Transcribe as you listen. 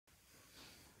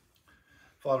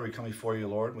Father, we come before you,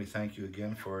 Lord, and we thank you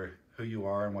again for who you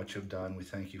are and what you've done. We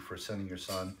thank you for sending your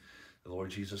Son, the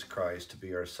Lord Jesus Christ, to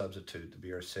be our substitute, to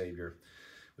be our Savior.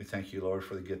 We thank you, Lord,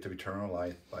 for the gift of eternal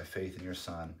life by faith in your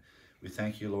Son. We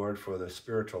thank you, Lord, for the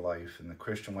spiritual life and the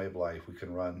Christian way of life we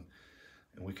can run,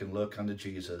 and we can look unto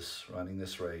Jesus running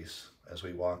this race as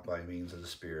we walk by means of the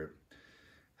Spirit.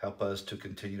 Help us to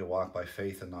continue to walk by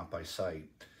faith and not by sight.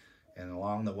 And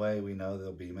along the way, we know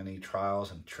there'll be many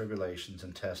trials and tribulations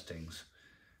and testings.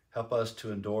 Help us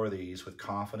to endure these with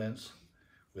confidence,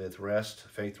 with rest,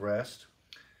 faith rest,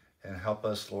 and help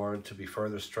us, Lord, to be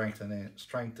further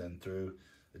strengthened through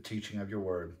the teaching of your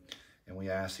word. And we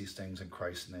ask these things in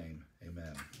Christ's name.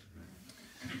 Amen.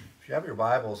 If you have your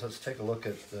Bibles, let's take a look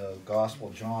at the Gospel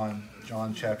of John.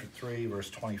 John chapter 3, verse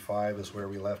 25 is where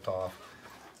we left off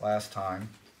last time.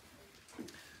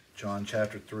 John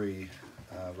chapter 3,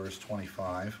 verse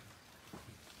 25.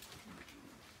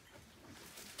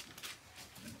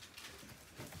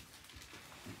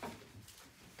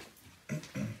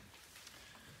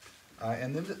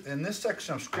 In this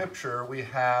section of Scripture, we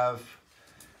have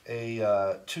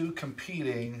two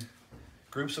competing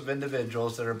groups of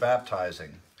individuals that are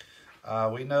baptizing.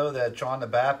 We know that John the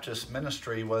Baptist's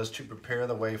ministry was to prepare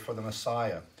the way for the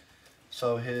Messiah.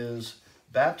 So his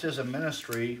baptism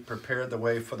ministry prepared the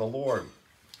way for the Lord.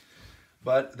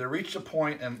 But there reached a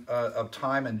point of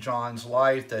time in John's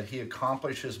life that he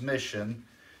accomplished his mission.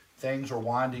 Things were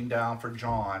winding down for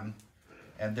John,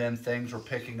 and then things were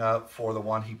picking up for the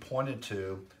one he pointed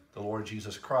to, the Lord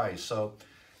Jesus Christ. So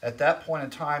at that point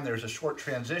in time, there's a short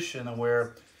transition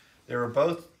where there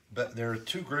are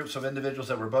two groups of individuals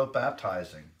that were both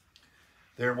baptizing.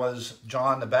 There was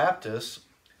John the Baptist.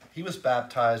 He was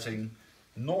baptizing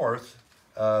north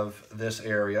of this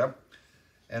area.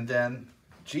 And then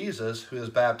Jesus, who is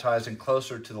baptizing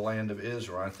closer to the land of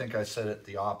Israel. I think I said it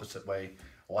the opposite way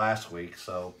last week.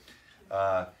 So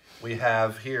we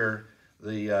have here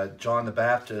the John the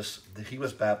Baptist. He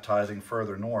was baptizing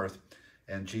further north,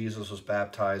 and Jesus was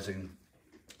baptizing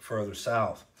further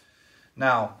south.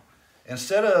 Now,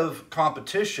 instead of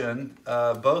competition,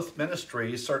 both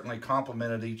ministries certainly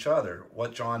complemented each other.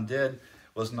 What John did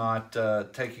was not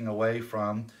taking away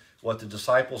from what the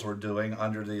disciples were doing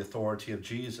under the authority of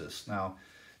Jesus. Now,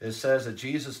 it says that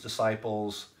Jesus'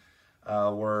 disciples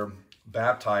were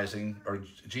baptizing, or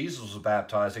Jesus was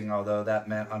baptizing, although that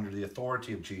meant under the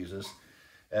authority of Jesus,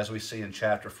 as we see in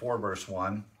chapter 4, verse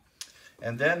 1.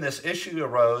 And then this issue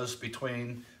arose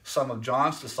between some of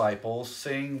John's disciples,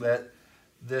 seeing that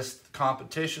this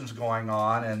competition's going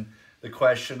on and the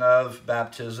question of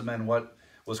baptism and what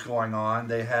was going on.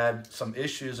 They had some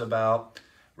issues about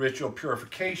ritual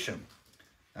purification.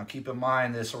 Now keep in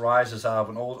mind, this arises out of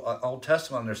an Old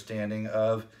Testament understanding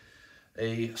of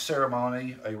a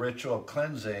ceremony, a ritual of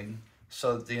cleansing,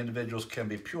 so that the individuals can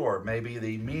be pure. Maybe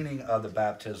the meaning of the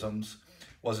baptisms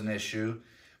was an issue,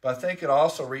 but I think it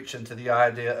also reached into the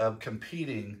idea of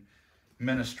competing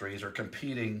ministries or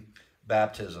competing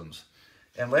baptisms.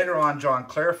 And later on, John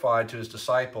clarified to his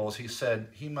disciples, he said,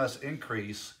 he must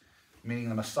increase, meaning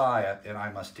the Messiah, and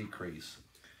I must decrease.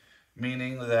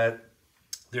 Meaning that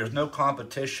there's no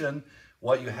competition.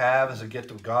 What you have is a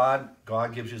gift of God.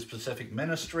 God gives you a specific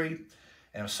ministry.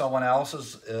 And if someone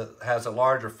else has a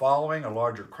larger following, a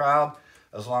larger crowd,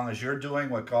 as long as you're doing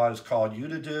what God has called you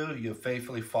to do, you've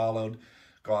faithfully followed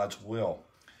God's will.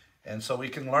 And so we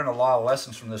can learn a lot of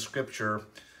lessons from this scripture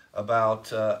about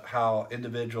how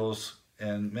individuals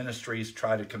and ministries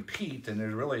try to compete, and there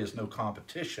really is no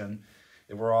competition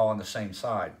if we're all on the same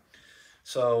side.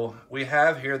 So we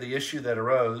have here the issue that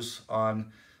arose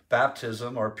on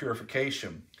baptism or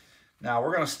purification. Now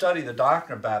we're going to study the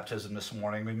doctrine of baptism this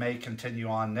morning. We may continue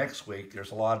on next week.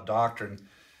 There's a lot of doctrine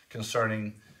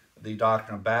concerning the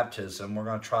doctrine of baptism. We're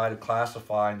going to try to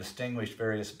classify and distinguish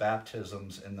various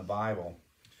baptisms in the Bible.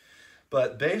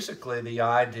 But basically the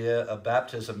idea of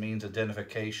baptism means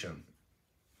identification.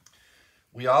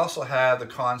 We also have the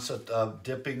concept of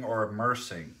dipping or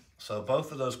immersing. So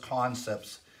both of those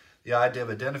concepts, the idea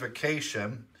of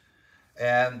identification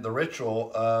and the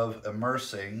ritual of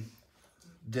immersing,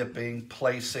 dipping,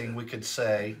 placing, we could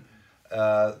say,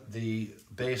 the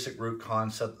basic root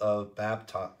concept of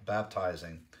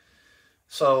baptizing.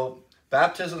 So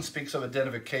baptism speaks of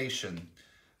identification.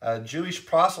 Jewish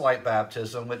proselyte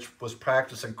baptism, which was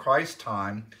practiced in Christ's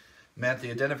time, meant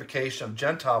the identification of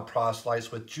Gentile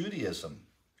proselytes with Judaism.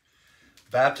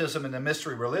 Baptism in the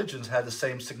mystery religions had the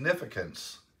same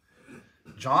significance.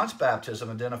 John's baptism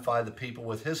identified the people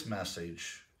with his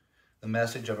message, the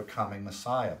message of a coming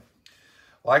Messiah.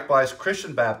 Likewise,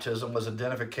 Christian baptism was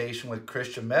identification with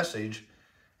Christian message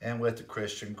and with the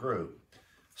Christian group.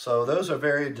 So those are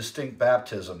very distinct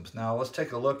baptisms. Now let's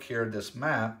take a look here at this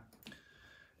map,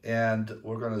 and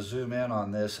we're going to zoom in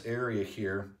on this area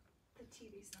here. The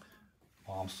TV's not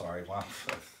on. Oh, I'm sorry. Wow,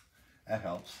 that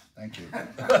helps. Thank you.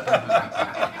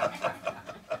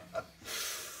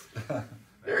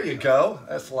 There you go.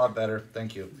 That's a lot better.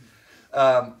 Thank you.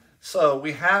 So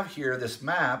we have here this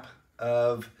map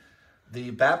of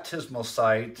the baptismal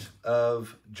site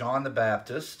of John the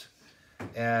Baptist,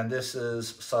 and this is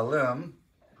Salim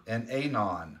and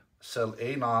Aenon. So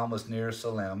Aenon was near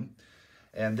Salim,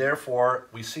 and therefore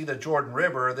we see the Jordan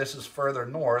River. This is further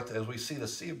north. As we see the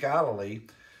Sea of Galilee,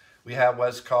 we have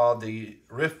what's called the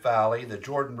Rift Valley, the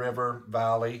Jordan River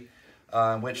Valley,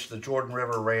 in which the Jordan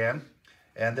River ran.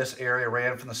 And this area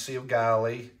ran from the Sea of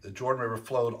Galilee. The Jordan River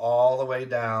flowed all the way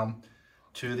down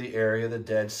to the area of the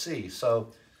Dead Sea.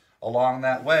 So along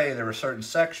that way, there were certain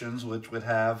sections which would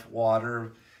have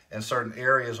water and certain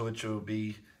areas which would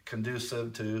be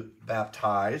conducive to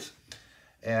baptize.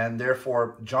 And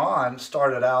therefore, John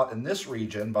started out in this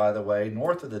region, by the way,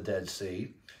 north of the Dead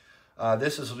Sea.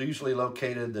 This is usually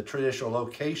located, the traditional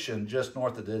location just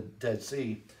north of the Dead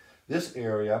Sea, this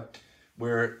area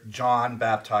where John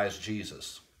baptized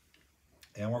Jesus.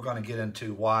 And we're going to get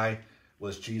into why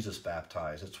was Jesus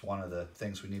baptized. It's one of the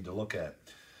things we need to look at.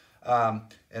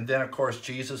 And then, of course,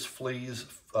 Jesus flees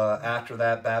after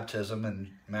that baptism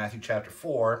in Matthew chapter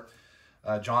 4.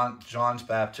 John's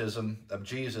baptism of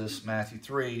Jesus, Matthew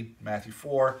 3, Matthew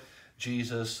 4,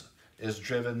 Jesus is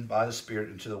driven by the Spirit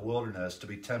into the wilderness to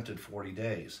be tempted 40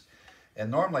 days.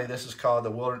 And normally this is called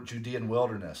the Judean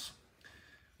wilderness,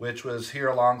 which was here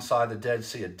alongside the Dead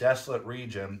Sea, a desolate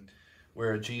region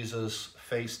where Jesus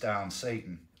faced down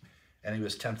Satan, and he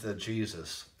was tempted of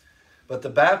Jesus. But the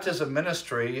baptism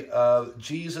ministry of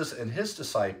Jesus and his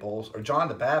disciples, or John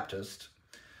the Baptist,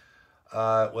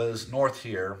 was north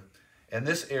here. In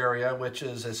this area, which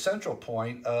is a central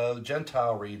point of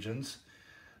Gentile regions,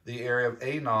 the area of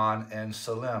Aenon and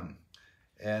Salim.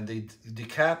 And the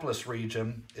Decapolis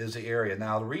region is the area.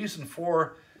 Now, the reason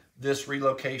for this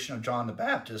relocation of John the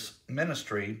Baptist's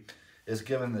ministry is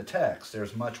given in the text.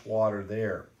 There's much water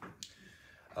there.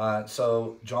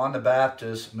 So John the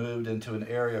Baptist moved into an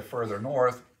area further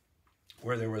north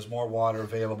where there was more water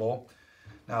available.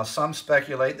 Now, some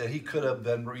speculate that he could have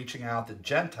been reaching out to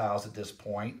Gentiles at this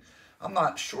point. I'm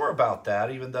not sure about that,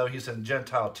 even though he's in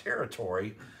Gentile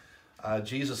territory.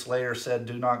 Jesus later said,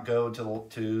 do not go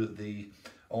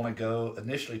only go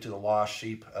initially to the lost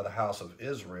sheep of the house of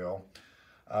Israel.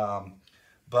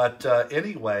 But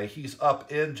anyway, he's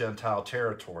up in Gentile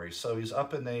territory. So he's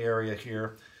up in the area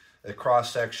here, the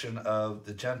cross-section of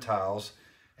the Gentiles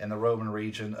and the Roman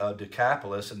region of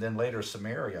Decapolis, and then later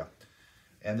Samaria.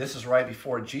 And this is right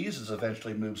before Jesus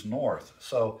eventually moves north.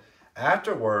 So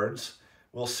afterwards,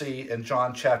 we'll see in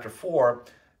John chapter 4,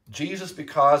 Jesus,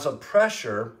 because of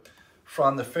pressure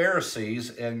from the Pharisees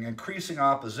and increasing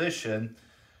opposition,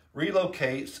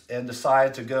 relocates and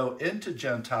decides to go into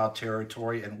Gentile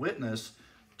territory and witness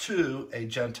to a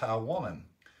Gentile woman,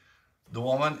 the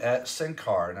woman at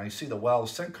Sychar. Now you see the well of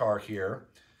Sychar here.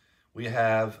 We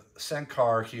have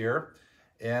Sychar here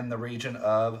in the region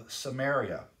of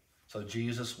Samaria. So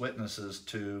Jesus witnesses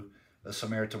to the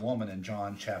Samaritan woman in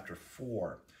John chapter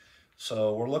 4.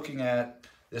 So we're looking at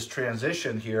this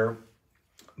transition here,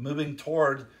 moving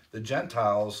toward the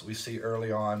Gentiles we see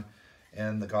early on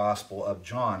in the Gospel of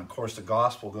John. Of course, the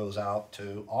Gospel goes out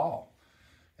to all.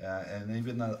 And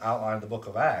even the outline of the book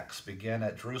of Acts begin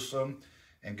at Jerusalem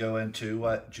and go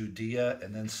into Judea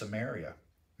and then Samaria.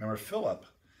 Remember, Philip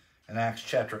in Acts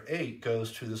chapter 8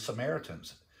 goes to the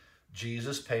Samaritans.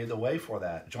 Jesus paved the way for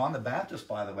that. John the Baptist,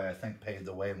 by the way, I think paved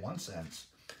the way in one sense.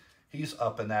 He's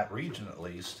up in that region at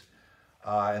least.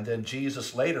 And then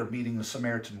Jesus later meeting the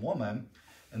Samaritan woman,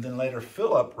 and then later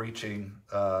Philip reaching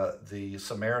the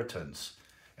Samaritans.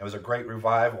 It was a great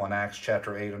revival in Acts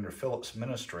chapter 8 under Philip's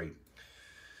ministry.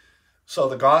 So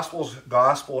the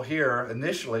gospel here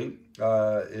initially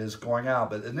is going out,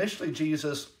 but initially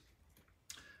Jesus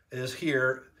is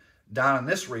here down in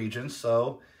this region.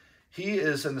 So he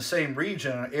is in the same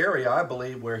region, an area, I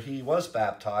believe, where he was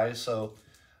baptized. So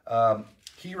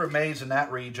he remains in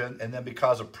that region, and then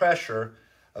because of pressure,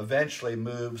 eventually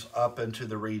moves up into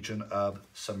the region of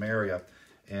Samaria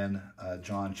in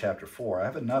John chapter 4. I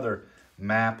have another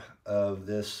map of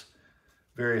this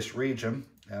various region.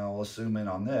 Now let's zoom in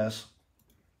on this.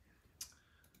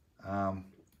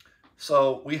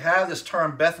 So we have this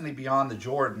term Bethany beyond the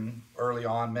Jordan, early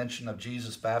on mention of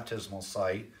Jesus' baptismal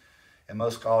site, and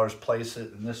most scholars place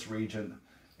it in this region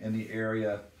in the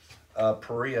area of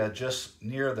Perea, just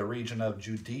near the region of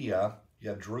Judea. You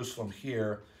have Jerusalem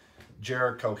here,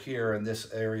 Jericho here in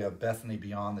this area of Bethany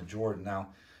beyond the Jordan. Now,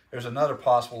 there's another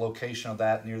possible location of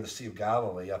that near the Sea of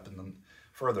Galilee up in the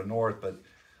further north, but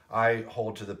I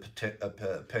hold to the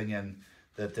opinion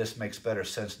that this makes better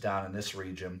sense down in this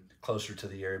region, closer to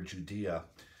the area of Judea,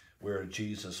 where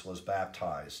Jesus was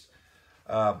baptized.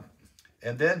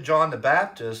 And then John the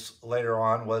Baptist later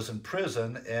on was in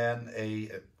prison, and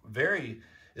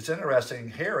it's interesting,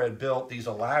 Herod built these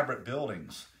elaborate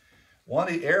buildings. One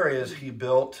of the areas he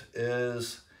built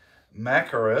is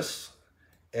Machaerus,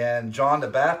 and John the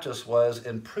Baptist was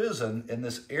in prison in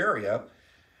this area,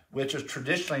 which is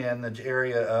traditionally in the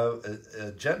area of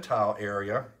a Gentile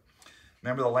area.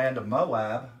 Remember the land of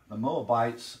Moab? The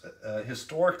Moabites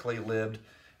historically lived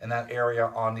in that area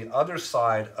on the other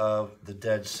side of the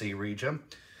Dead Sea region.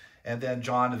 And then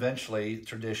John eventually,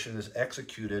 tradition, is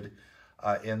executed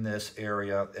in this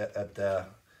area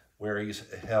where he's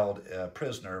held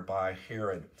prisoner by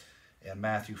Herod in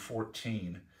Matthew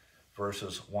 14,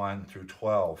 verses 1 through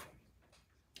 12.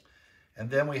 And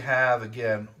then we have,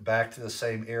 again, back to the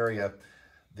same area,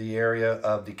 the area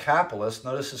of Decapolis.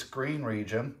 Notice this green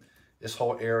region. This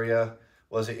whole area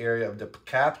was the area of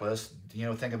Decapolis. You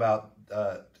know, think about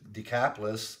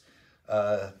Decapolis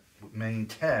meaning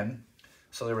 10.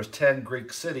 So there was 10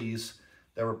 Greek cities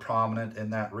that were prominent in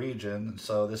that region. And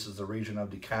so this is the region of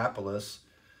Decapolis.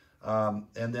 And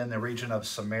then the region of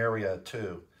Samaria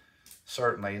too.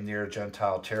 Certainly near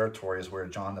Gentile territories where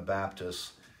John the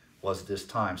Baptist was at this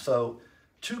time. So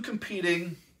two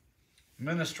competing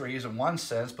ministries in one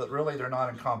sense, but really they're not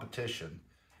in competition.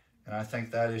 And I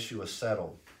think that issue is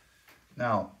settled.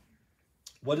 Now,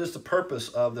 what is the purpose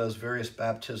of those various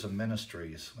baptism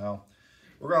ministries? Well,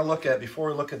 we're going to look at, before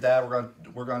we look at that,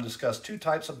 we're going to discuss two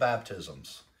types of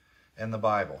baptisms in the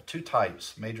Bible. Two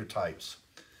types, major types.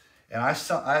 And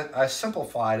I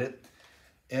simplified it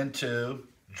into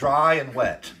dry and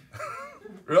wet.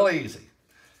 Really easy.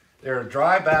 There are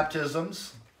dry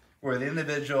baptisms where the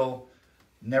individual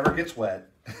never gets wet,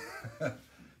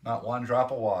 not one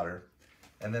drop of water.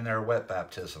 And then there are wet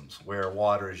baptisms where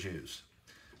water is used.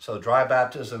 So dry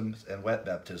baptisms and wet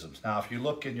baptisms. Now, if you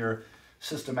look in your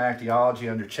systematic theology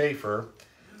under Chafer,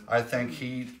 I think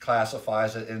he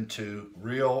classifies it into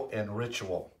real and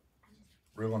ritual.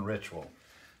 Real and ritual.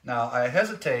 Now, I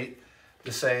hesitate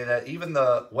to say that even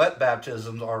the wet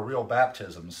baptisms are real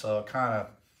baptisms. So kind of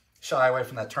shy away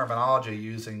from that terminology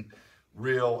using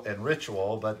real and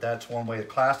ritual, but that's one way to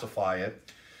classify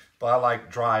it. But I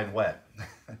like dry and wet.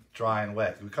 Dry and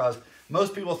wet. Because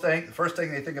most people think, the first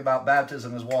thing they think about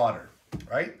baptism is water,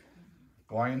 right?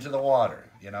 Going into the water,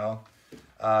 you know.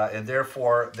 And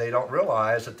therefore, they don't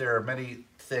realize that there are many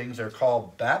things that are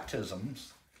called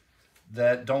baptisms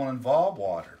that don't involve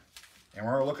water. And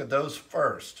we're going to look at those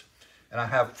first. And I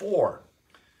have four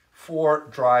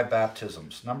dry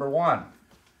baptisms. Number one,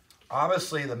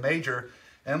 obviously the major,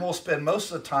 and we'll spend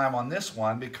most of the time on this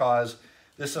one because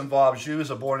this involves you as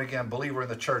a born-again believer in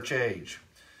the church age.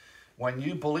 When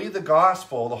you believe the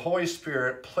gospel, the Holy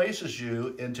Spirit places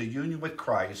you into union with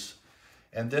Christ,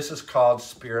 and this is called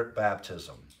spirit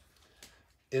baptism.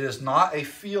 It is not a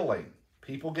feeling.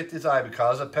 People get this idea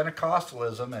because of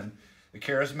Pentecostalism and the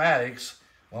charismatics.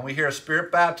 When we hear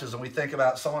spirit baptism, we think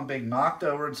about someone being knocked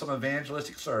over in some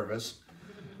evangelistic service,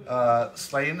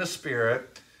 slaying the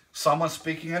Spirit, someone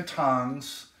speaking in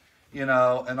tongues, you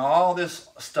know, and all this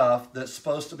stuff that's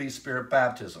supposed to be spirit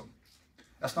baptism.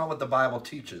 That's not what the Bible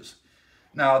teaches.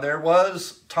 Now, there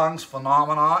was tongues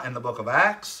phenomena in the book of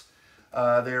Acts.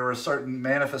 There were certain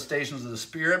manifestations of the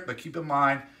Spirit, but keep in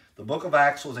mind, the book of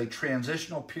Acts was a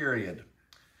transitional period.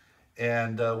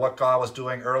 And what God was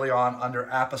doing early on under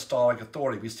apostolic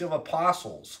authority. We still have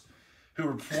apostles who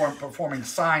were performing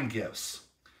sign gifts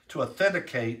to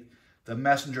authenticate the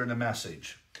messenger and the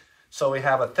message. So we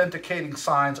have authenticating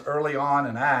signs early on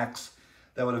in Acts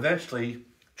that would eventually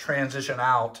transition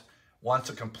out once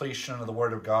the completion of the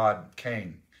Word of God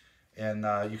came. And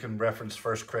you can reference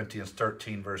 1 Corinthians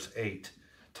 13, verse 8.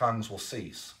 Tongues will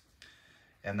cease.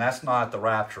 And that's not the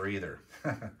rapture either.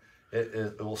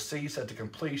 It will cease at the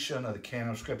completion of the canon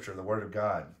of Scripture, the Word of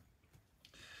God.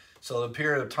 So the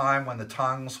period of time when the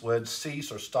tongues would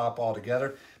cease or stop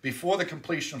altogether, before the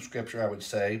completion of Scripture, I would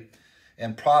say,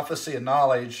 and prophecy and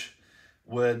knowledge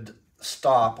would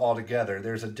stop altogether.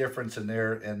 There's a difference in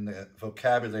there in the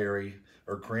vocabulary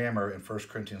or grammar in 1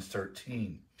 Corinthians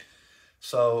 13.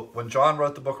 So when John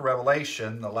wrote the book of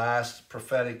Revelation, the last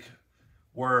prophetic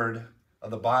word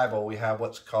of the Bible, we have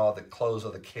what's called the close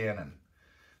of the canon.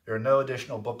 There are no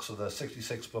additional books of the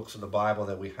 66 books of the Bible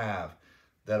that we have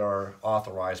that are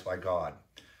authorized by God.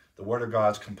 The Word of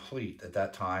God is complete at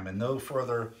that time, and no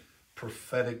further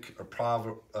prophetic or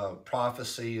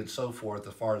prophecy and so forth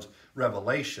as far as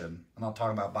revelation. I'm not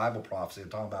talking about Bible prophecy. I'm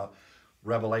talking about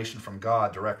revelation from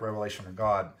God, direct revelation from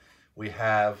God. We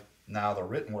have now the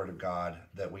written word of God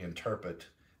that we interpret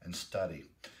and study.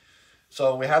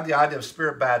 So we have the idea of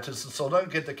spirit baptism. So don't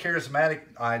get the charismatic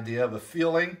idea of a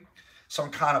feeling,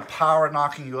 some kind of power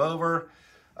knocking you over,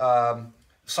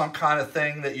 some kind of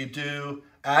thing that you do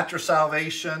after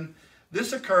salvation.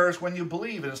 This occurs when you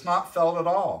believe, and it's not felt at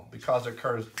all because it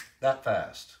occurs that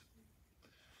fast.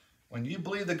 When you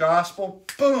believe the gospel,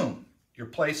 boom, you're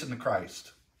placed into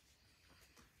Christ.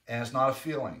 And it's not a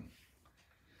feeling.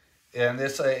 And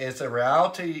it's a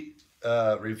reality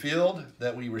revealed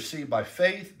that we receive by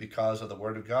faith because of the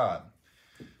Word of God.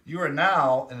 You are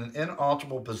now in an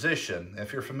inalterable position.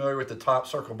 If you're familiar with the top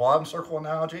circle, bottom circle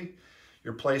analogy,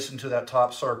 you're placed into that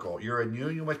top circle. You're in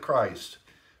union with Christ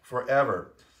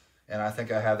forever. And I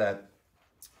think I have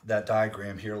that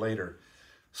diagram here later.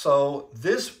 So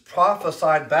this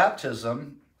prophesied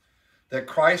baptism that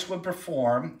Christ would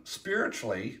perform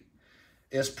spiritually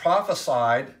is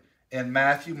prophesied in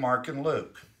Matthew, Mark, and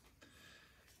Luke.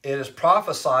 It is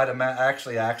prophesied in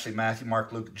actually Matthew,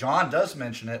 Mark, Luke. John does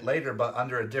mention it later, but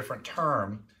under a different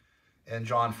term in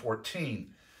John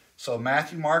 14. So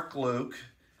Matthew, Mark, Luke.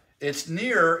 It's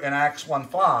near in Acts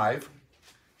 1:5.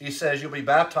 He says you'll be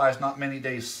baptized not many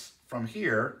days from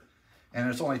here, and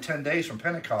it's only 10 days from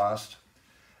Pentecost.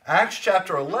 Acts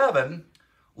chapter 11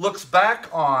 looks back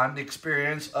on the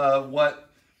experience of what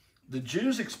the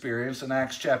Jews experienced in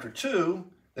Acts chapter 2,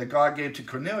 that God gave to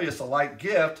Cornelius a light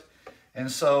gift.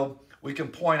 And so we can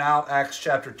point out Acts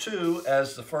chapter 2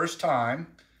 as the first time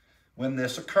when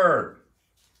this occurred.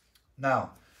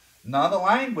 Now, none of the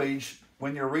language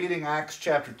when you're reading Acts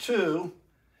chapter 2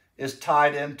 is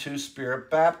tied into spirit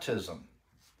baptism.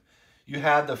 You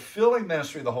had the filling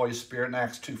ministry of the Holy Spirit in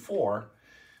Acts 2:4,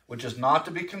 which is not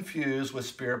to be confused with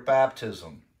spirit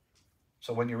baptism.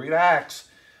 So when you read Acts,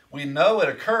 we know it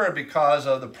occurred because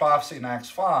of the prophecy in Acts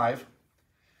 5,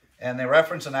 and the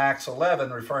reference in Acts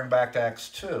 11 referring back to Acts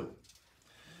 2.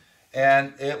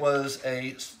 And it was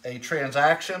a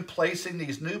transaction placing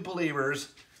these new believers,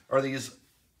 or these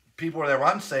people that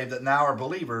were unsaved that now are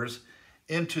believers,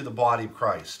 into the body of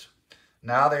Christ.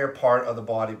 Now they are part of the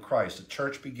body of Christ. The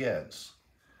church begins.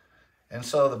 And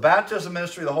so the baptism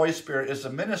ministry of the Holy Spirit is a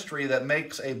ministry that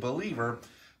makes a believer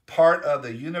part of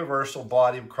the universal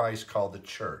body of Christ called the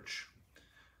church.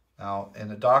 Now, in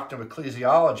the doctrine of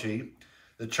ecclesiology,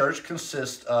 the church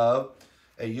consists of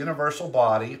a universal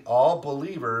body. All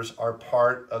believers are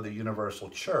part of the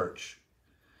universal church.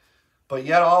 But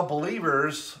yet all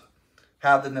believers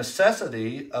have the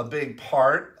necessity of being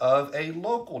part of a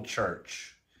local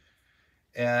church.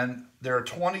 And there are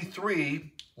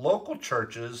 23 local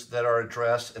churches that are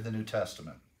addressed in the New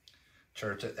Testament.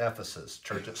 Church at Ephesus,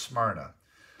 church at Smyrna.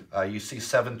 You see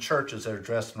 7 churches that are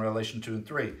addressed in Revelation 2 and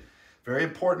 3. Very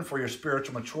important for your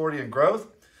spiritual maturity and growth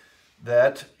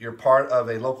that you're part of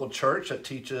a local church that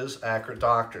teaches accurate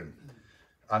doctrine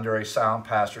under a sound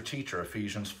pastor teacher,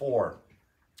 Ephesians 4.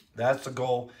 That's the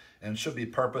goal and should be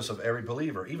the purpose of every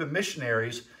believer. Even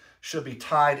missionaries should be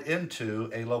tied into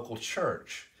a local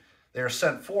church. They are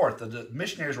sent forth. The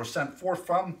missionaries were sent forth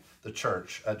from the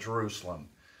church at Jerusalem.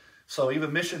 So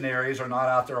even missionaries are not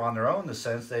out there on their own in the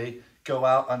sense they go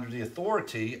out under the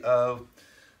authority of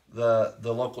the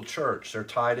local church. They're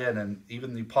tied in, and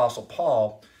even the Apostle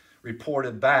Paul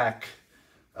reported back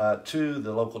to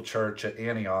the local church at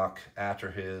Antioch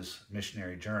after his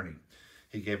missionary journey.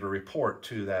 He gave a report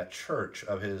to that church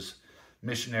of his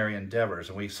missionary endeavors.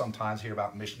 And we sometimes hear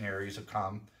about missionaries who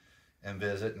come and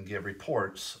visit and give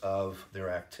reports of their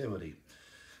activity.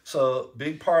 So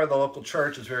being part of the local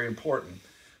church is very important.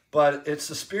 But it's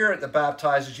the Spirit that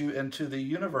baptizes you into the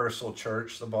universal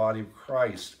church, the body of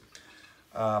Christ.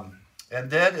 And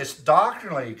then it's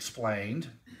doctrinally explained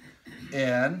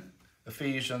in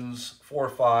Ephesians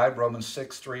 4:5, Romans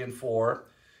 6:3 and 4,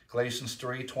 Galatians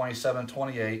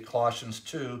 3:27-28, Colossians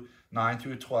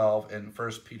 2:9-12, and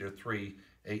 1 Peter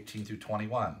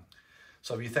 3:18-21.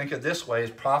 So if you think of it this way,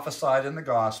 it's prophesied in the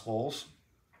Gospels,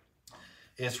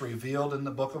 it's revealed in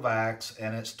the book of Acts,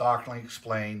 and it's doctrinally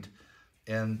explained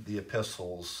in the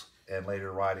epistles and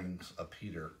later writings of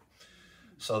Peter.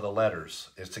 So the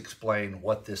letters, it's explained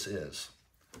what this is.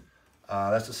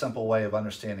 That's a simple way of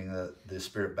understanding the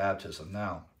Spirit baptism.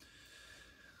 Now,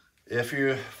 if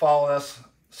you followed us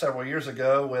several years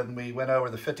ago when we went over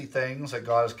the 50 things that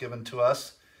God has given to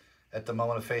us at the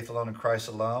moment of faith alone in Christ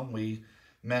alone, we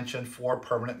mentioned 4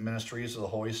 permanent ministries of the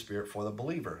Holy Spirit for the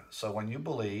believer. So when you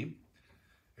believe,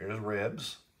 here's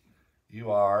ribs, you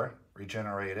are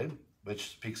regenerated,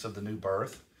 which speaks of the new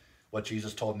birth. what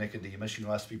Jesus told Nicodemus, you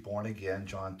must be born again,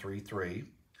 John 3:3.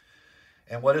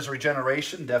 And what is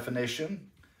regeneration?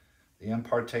 Definition, the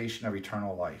impartation of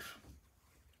eternal life.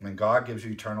 When God gives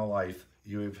you eternal life,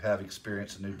 you have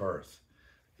experienced a new birth.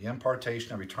 The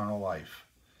impartation of eternal life.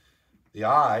 The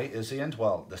I is the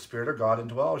indwell. The Spirit of God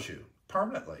indwells you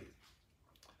permanently.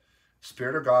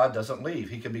 Spirit of God doesn't leave.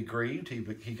 He can be grieved.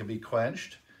 He can be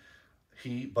quenched.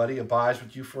 But he abides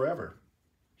with you forever.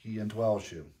 He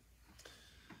indwells you.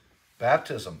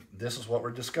 Baptism. This is what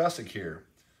we're discussing here.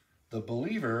 The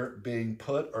believer being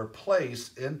put or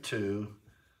placed into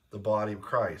the body of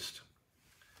Christ.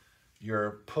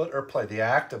 You're put or placed. The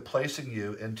act of placing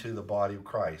you into the body of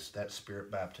Christ. That's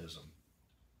Spirit baptism.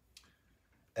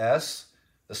 S,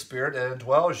 the Spirit that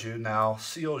indwells you now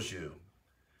seals you.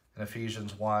 In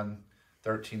Ephesians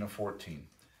 1:13 and 14.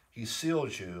 He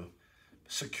seals you,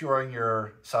 securing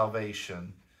your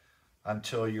salvation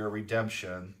until your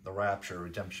redemption, the rapture,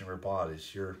 redemption of your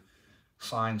bodies. You're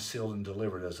signed, sealed, and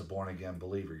delivered as a born-again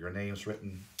believer. Your name's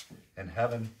written in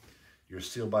heaven. You're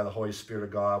sealed by the Holy Spirit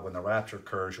of God. When the rapture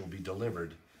occurs, you'll be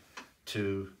delivered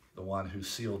to the one who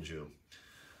sealed you.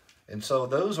 And so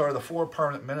those are the 4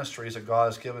 permanent ministries that God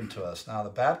has given to us. Now, the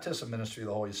baptism ministry of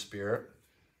the Holy Spirit,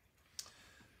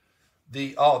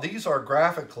 these are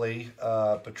graphically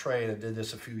portrayed. I did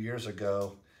this a few years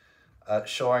ago,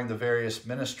 showing the various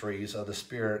ministries of the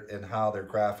Spirit and how they're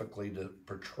graphically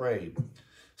portrayed.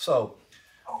 So,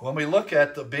 when we look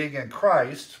at the being in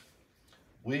Christ,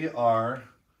 we are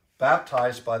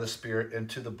baptized by the Spirit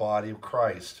into the body of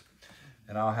Christ.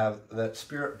 And I'll have that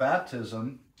Spirit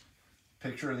baptism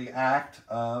picture the act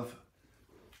of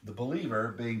the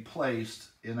believer being placed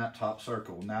in that top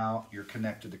circle. Now you're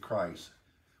connected to Christ.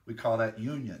 We call that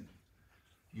union.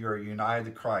 You're united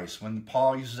to Christ. When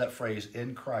Paul uses that phrase,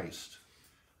 in Christ,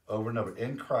 over and over,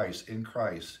 in Christ,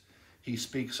 he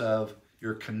speaks of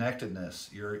your connectedness.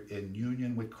 You're in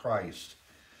union with Christ.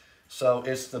 So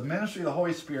it's the ministry of the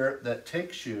Holy Spirit that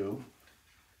takes you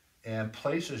and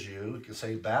places you, you can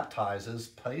say baptizes,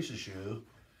 places you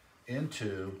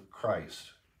into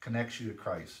Christ, connects you to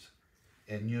Christ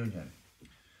in union.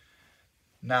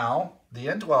 Now, the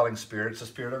indwelling Spirit, the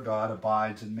Spirit of God,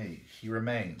 abides in me. He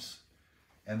remains.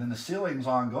 And then the sealing's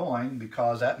ongoing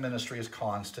because that ministry is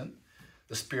constant.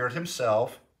 The Spirit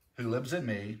himself, who lives in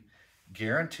me,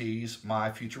 guarantees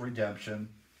my future redemption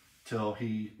till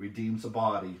he redeems the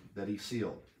body that he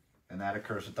sealed. And that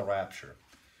occurs at the rapture.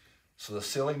 So the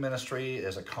sealing ministry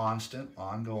is a constant,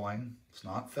 ongoing. It's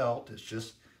not felt. It's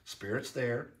just Spirit's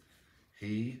there.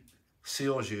 He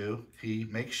seals you. He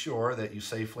makes sure that you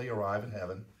safely arrive in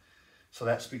heaven. So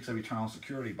that speaks of eternal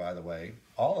security, by the way.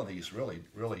 All of these really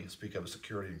speak of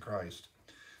security in Christ.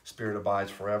 Spirit abides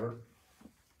forever.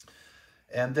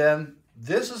 And then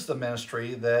this is the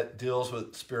ministry that deals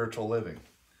with spiritual living.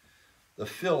 The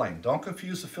filling. Don't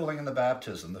confuse the filling and the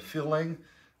baptism. The filling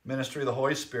ministry of the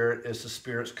Holy Spirit is the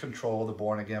Spirit's control of the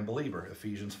born-again believer.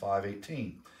 Ephesians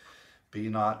 5:18. Be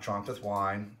not drunk with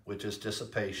wine, which is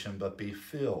dissipation, but be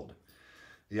filled.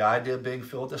 The idea of being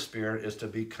filled with the Spirit is to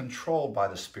be controlled by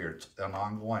the Spirit, an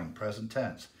ongoing, present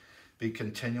tense. Be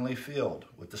continually filled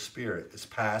with the Spirit. It's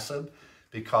passive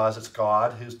because it's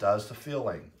God who does the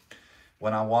filling.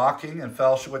 When I'm walking in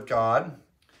fellowship with God,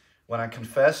 when I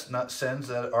confess sins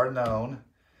that are known,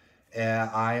 and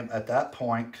I am at that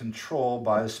point controlled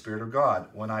by the Spirit of God.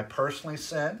 When I personally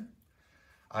sin,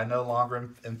 I no longer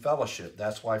in fellowship.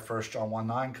 That's why 1 John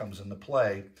 1:9 comes into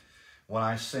play. When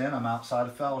I sin, I'm outside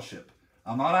of fellowship.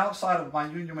 I'm not outside of my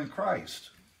union with Christ.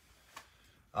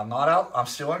 I'm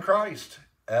still in Christ.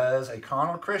 As a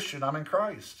carnal Christian, I'm in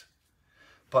Christ.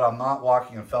 But I'm not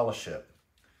walking in fellowship.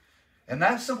 And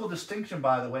that simple distinction,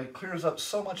 by the way, clears up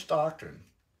so much doctrine.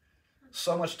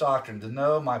 So much doctrine. To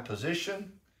know my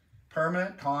position,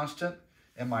 permanent, constant,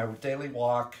 in my daily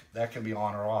walk, that can be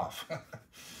on or off.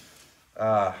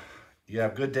 You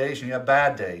have good days and you have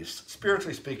bad days,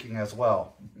 spiritually speaking as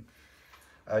well.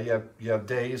 You have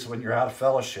days when you're out of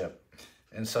fellowship,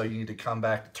 and so you need to come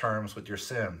back to terms with your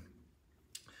sin.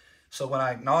 So when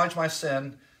I acknowledge my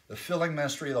sin, the filling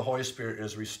ministry of the Holy Spirit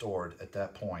is restored at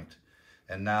that point.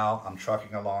 And now I'm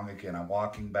trucking along again. I'm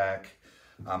walking back.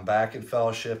 I'm back in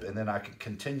fellowship, and then I can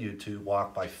continue to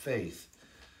walk by faith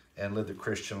and live the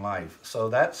Christian life. So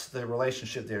that's the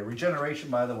relationship there. Regeneration,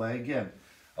 by the way, again,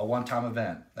 a one-time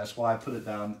event. That's why I put it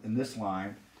down in this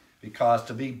line, because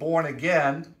to be born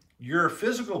again, your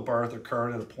physical birth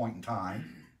occurred at a point in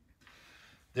time.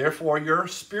 Therefore, your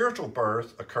spiritual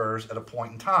birth occurs at a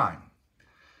point in time.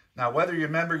 Now, whether you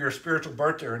remember your spiritual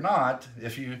birthday or not,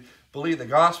 if you believe the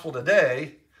gospel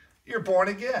today, you're born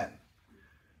again.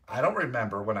 I don't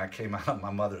remember when I came out of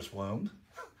my mother's womb.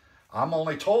 I'm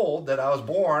only told that I was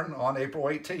born on April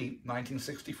 18th,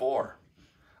 1964.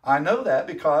 I know that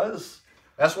because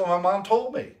that's what my mom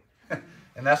told me.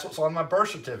 And that's what's on my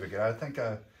birth certificate. I think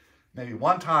I maybe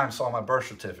one time saw my birth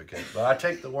certificate, but I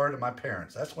take the word of my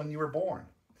parents. That's when you were born.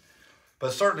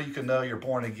 But certainly you can know you're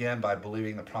born again by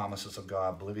believing the promises of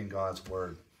God, believing God's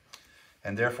word.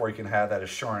 And therefore you can have that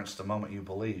assurance the moment you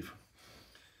believe.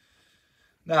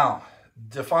 Now,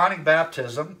 defining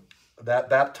baptism, that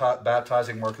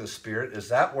baptizing work of the Spirit, is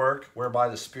that work whereby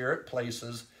the Spirit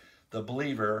places the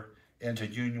believer into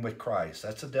union with Christ.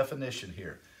 That's the definition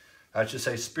here. I should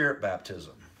say Spirit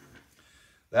baptism.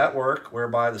 That work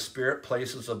whereby the Spirit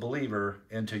places a believer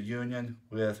into union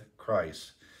with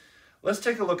Christ. Let's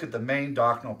take a look at the main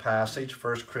doctrinal passage,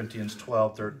 1 Corinthians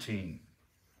 12:13.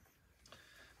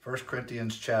 1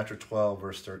 Corinthians chapter 12,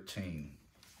 verse 13.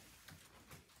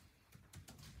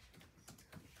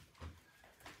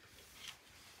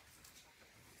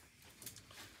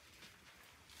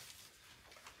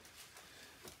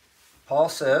 Paul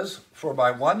says, "For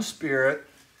by one Spirit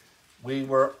we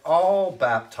were all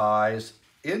baptized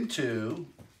into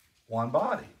one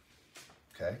body."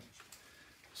 Okay?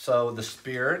 So the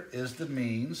Spirit is the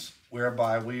means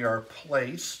whereby we are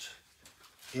placed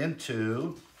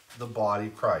into the body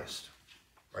of Christ.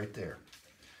 Right there.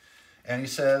 And he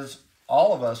says,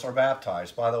 all of us are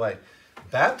baptized. By the way,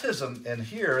 baptism in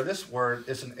here, this word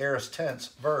is an aorist tense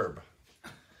verb.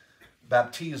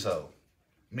 Baptizo.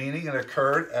 Meaning it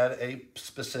occurred at a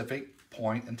specific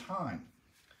point in time.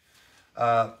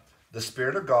 The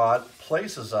Spirit of God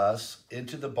places us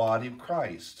into the body of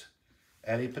Christ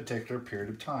at a particular period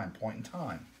of time, point in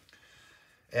time.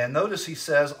 And notice he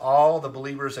says all the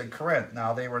believers in Corinth.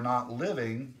 Now they were not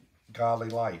living a godly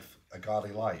life,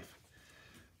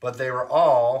 but they were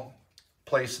all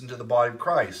placed into the body of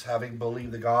Christ, having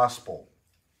believed the gospel.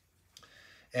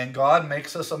 And God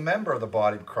makes us a member of the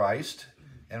body of Christ.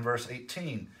 In verse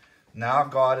 18, now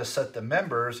God has set the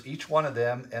members, each one of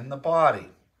them, in the body.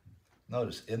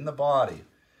 Notice, in the body,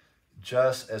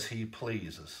 just as he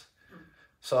pleases.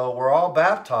 So we're all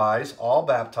baptized,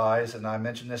 and I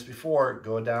mentioned this before,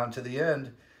 go down to the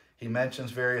end, he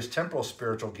mentions various temporal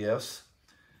spiritual gifts,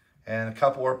 and a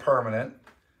couple are permanent.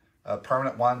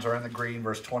 Permanent ones are in the green,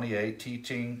 verse 28,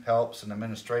 teaching, helps, and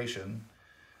administration.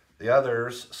 The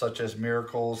others, such as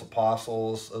miracles,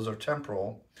 apostles, those are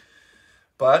temporal.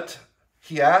 But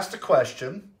he asked a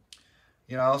question,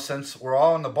 since we're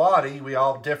all in the body, we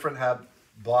all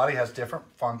body has different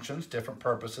functions, different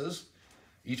purposes.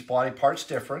 Each body part's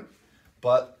different,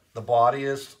 but the body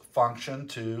is functioned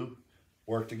to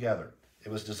work together. It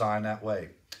was designed that way.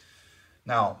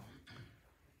 Now,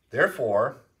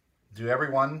 therefore,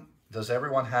 does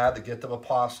everyone have the gift of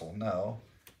apostle? No.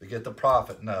 The gift of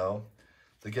prophet? No.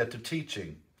 The gift of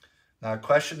teaching? Now, the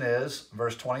question is,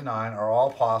 verse 29, are all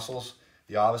apostles?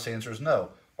 The obvious answer is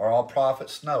no. Are all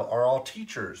prophets? No. Are all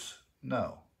teachers?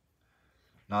 No.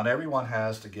 Not everyone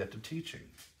has the gift of teaching.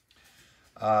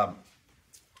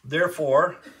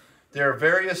 Therefore, there are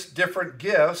various different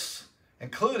gifts,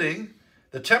 including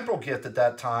the temporal gift at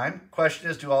that time.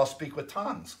 Question is, do all speak with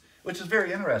tongues? Which is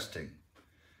very interesting.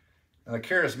 And the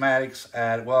charismatics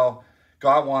add, well,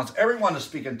 God wants everyone to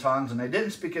speak in tongues, and they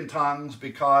didn't speak in tongues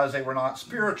because they were not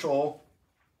spiritual.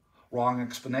 Wrong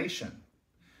explanation.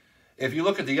 If you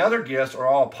look at the other gifts, are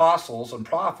all apostles and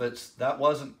prophets, that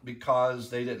wasn't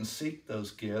because they didn't seek those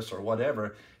gifts or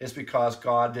whatever. It's because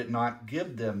God did not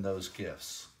give them those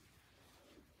gifts.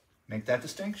 Make that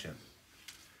distinction.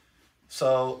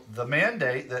 So the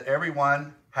mandate that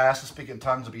everyone has to speak in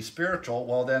tongues to be spiritual,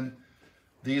 well then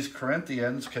these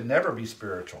Corinthians can never be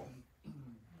spiritual.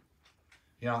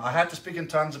 I have to speak in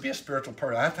tongues to be a spiritual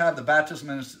person. I have to have the baptism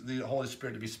of the Holy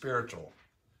Spirit to be spiritual.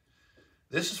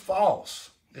 This is false.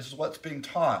 This is what's being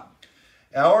taught.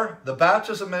 The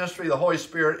baptism ministry of the Holy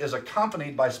Spirit is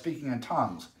accompanied by speaking in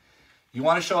tongues. You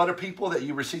want to show other people that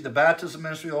you receive the baptism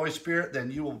ministry of the Holy Spirit,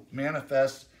 then you will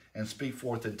manifest and speak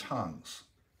forth in tongues.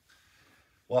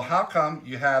 Well, how come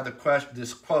you have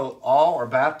this quote, all are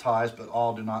baptized, but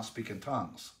all do not speak in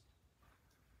tongues?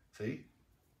 See?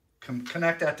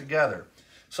 Connect that together.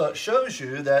 So it shows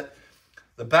you that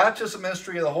the baptism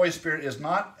ministry of the Holy Spirit is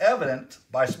not evident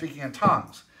by speaking in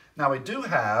tongues. Now, we do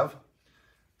have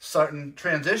certain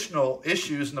transitional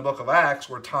issues in the book of Acts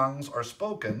where tongues are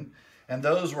spoken, and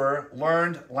those were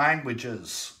learned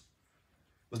languages.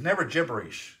 It was never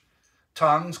gibberish.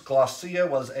 Tongues, glossia,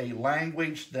 was a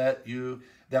language that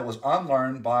was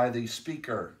unlearned by the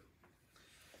speaker.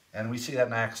 And we see that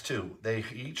in Acts 2. They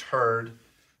each heard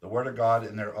the word of God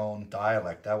in their own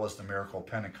dialect. That was the miracle of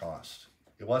Pentecost.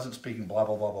 It wasn't speaking blah,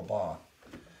 blah, blah, blah,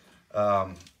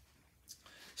 blah.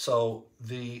 So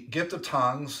the gift of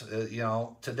tongues,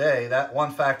 today, that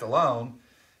one fact alone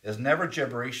is never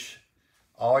gibberish,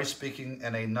 always speaking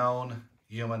in a known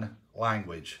human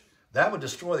language. That would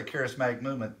destroy the charismatic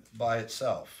movement by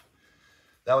itself.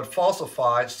 That would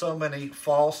falsify so many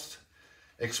false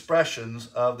expressions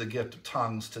of the gift of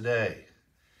tongues today.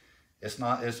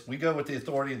 We go with the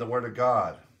authority of the Word of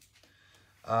God.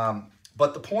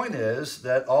 But the point is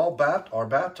that all are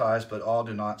baptized, but all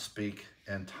do not speak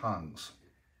in tongues.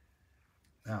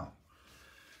 Now,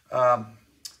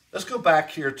 let's go back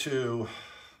here to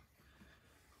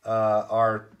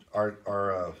our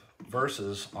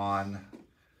verses on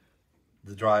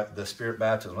the Spirit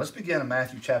baptism. Let's begin in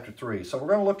Matthew chapter 3. So we're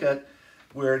going to look at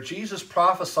where Jesus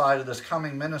prophesied of this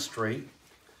coming ministry,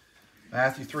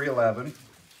 Matthew 3:11.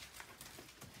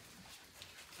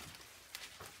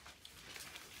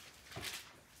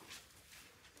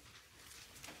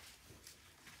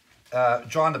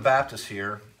 John the Baptist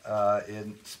here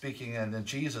in speaking, and then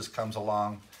Jesus comes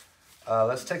along.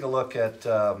 Let's take a look at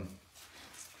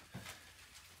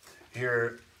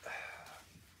here.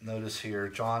 Notice here,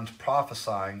 John's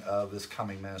prophesying of this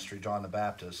coming ministry, John the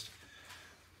Baptist.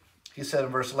 He said in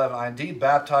verse 11, I indeed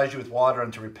baptize you with water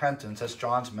unto repentance. That's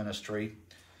John's ministry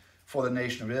for the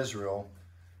nation of Israel.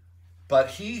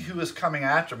 But he who is coming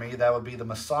after me, that would be the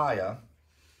Messiah,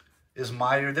 is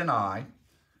mightier than I,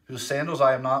 whose sandals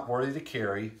I am not worthy to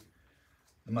carry.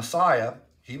 The Messiah,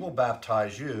 he will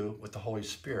baptize you with the Holy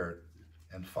Spirit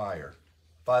and fire.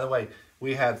 By the way,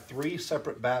 we had 3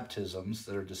 separate baptisms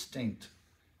that are distinct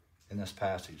in this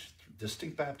passage.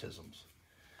 Distinct baptisms.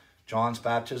 John's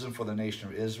baptism for the nation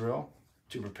of Israel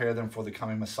to prepare them for the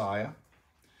coming Messiah.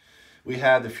 We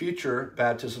had the future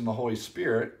baptism of the Holy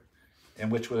Spirit, in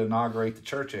which would inaugurate the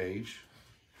church age.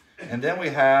 And then we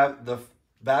have the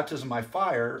baptism by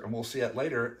fire, and we'll see that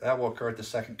later, that will occur at the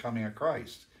second coming of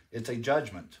Christ. It's a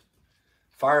judgment.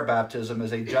 Fire baptism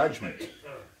is a judgment.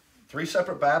 3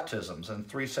 separate baptisms and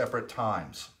 3 separate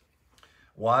times.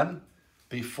 One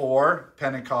before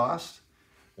Pentecost,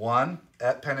 one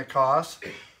at Pentecost,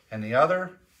 and the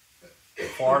other,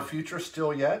 far future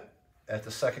still yet, at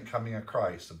the second coming of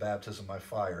Christ, the baptism by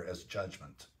fire as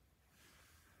judgment.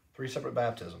 3 separate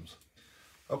baptisms.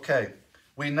 Okay,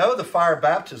 we know the fire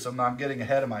baptism. I'm getting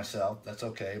ahead of myself. That's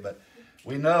okay, but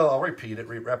we know, I'll repeat it.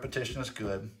 Repetition is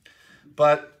good.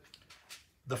 But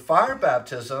the fire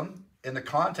baptism in the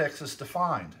context is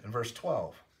defined in verse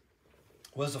 12.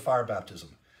 What is the fire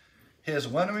baptism? His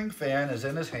winnowing fan is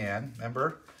in his hand.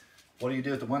 Remember, what do you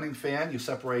do with the winnowing fan? You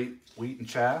separate wheat and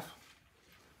chaff.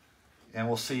 And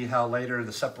we'll see how later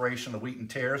the separation of wheat and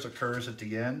tares occurs at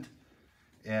the end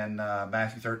in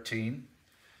Matthew 13.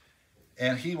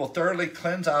 And he will thoroughly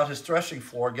cleanse out his threshing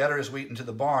floor, gather his wheat into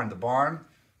the barn. The barn,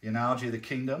 the analogy of the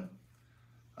kingdom.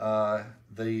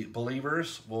 The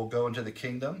believers will go into the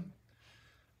kingdom.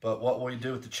 But what will he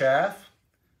do with the chaff?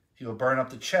 He will burn up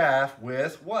the chaff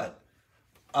with what?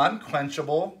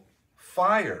 Unquenchable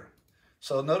fire.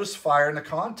 So notice fire in the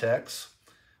context.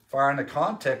 Fire in the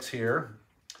context here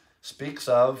speaks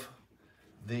of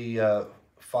the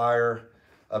fire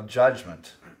of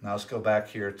judgment. Now let's go back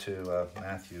here to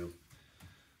Matthew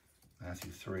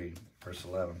 3, verse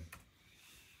 11.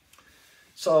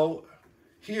 So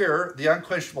here, the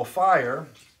unquenchable fire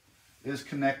is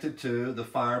connected to the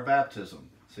fire baptism.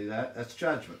 See that? That's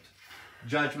judgment.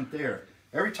 Judgment there.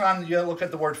 Every time you look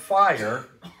at the word fire,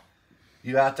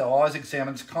 you have to always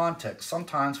examine its context.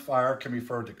 Sometimes fire can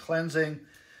refer to cleansing.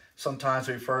 Sometimes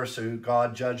it refers to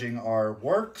God judging our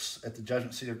works at the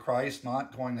judgment seat of Christ,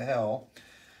 not going to hell.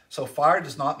 So fire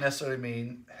does not necessarily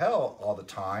mean hell all the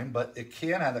time, but it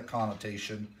can have a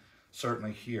connotation,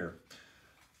 certainly here.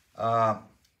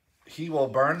 He will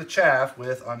burn the chaff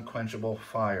with unquenchable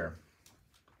fire.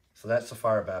 So that's the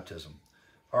fire baptism.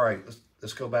 All right,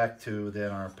 let's go back to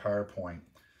then our PowerPoint.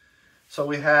 So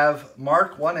we have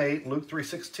Mark 1:8, Luke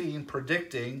 3:16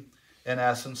 predicting, in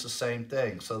essence, the same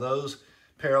thing. So those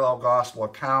parallel gospel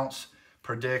accounts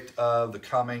predict of the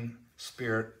coming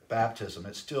Spirit baptism.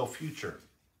 It's still future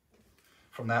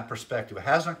from that perspective. It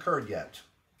hasn't occurred yet.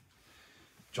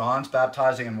 John's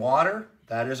baptizing in water.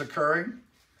 That is occurring.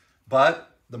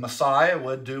 But the Messiah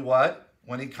would do what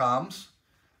when he comes?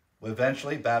 Will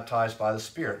eventually baptized by the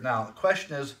Spirit. Now, the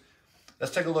question is,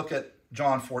 let's take a look at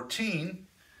John 14.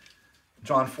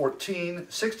 John 14,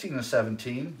 16 and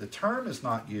 17. The term is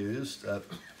not used,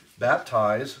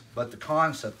 baptize, but the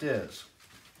concept is.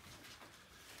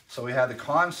 So we have the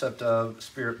concept of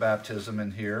Spirit baptism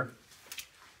in here.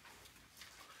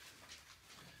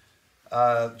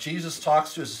 Jesus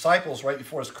talks to his disciples right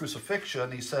before his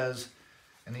crucifixion. He says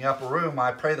in the upper room,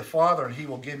 I pray the Father, and he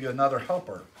will give you another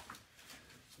helper.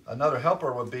 Another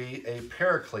helper would be a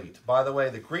paraclete. By the way,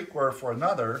 the Greek word for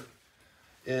another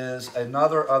is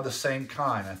another of the same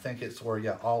kind. I think it's where,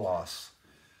 allos,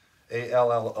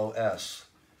 A-L-L-O-S.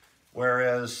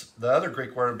 Whereas the other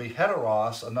Greek word would be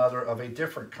heteros, another of a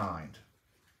different kind.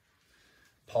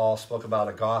 Paul spoke about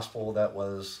a gospel that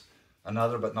was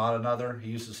another but not another.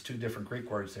 He uses two different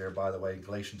Greek words there, by the way, in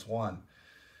Galatians 1.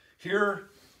 Here,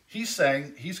 he's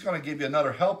saying he's going to give you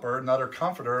another helper, another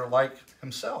comforter like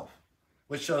himself,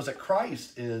 which shows that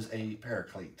Christ is a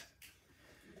paraclete.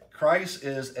 Christ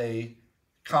is a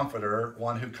comforter,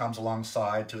 one who comes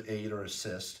alongside to aid or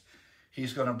assist.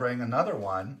 He's going to bring another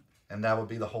one, and that would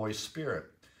be the Holy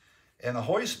Spirit. And the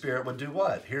Holy Spirit would do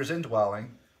what? Here's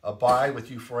indwelling, abide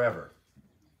with you forever.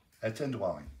 That's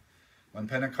indwelling. When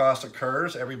Pentecost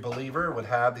occurs, every believer would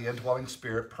have the indwelling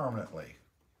Spirit permanently.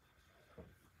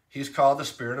 He's called the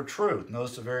Spirit of Truth.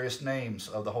 Notice the various names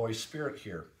of the Holy Spirit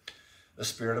here. The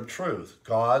Spirit of Truth.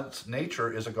 God's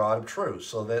nature is a God of truth,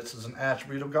 so this is an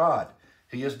attribute of God.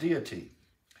 He is deity,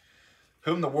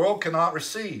 whom the world cannot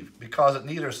receive, because it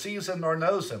neither sees him nor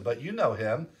knows him. But you know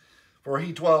him, for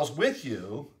he dwells with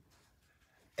you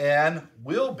and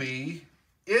will be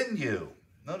in you.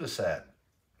 Notice that.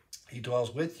 He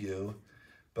dwells with you,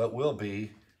 but will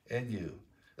be in you.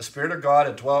 The Spirit of God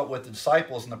had dwelt with the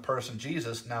disciples in the person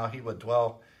Jesus. Now he would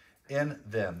dwell in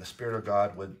them. The Spirit of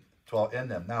God would dwell in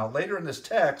them. Now, later in this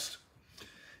text,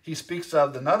 he speaks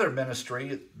of another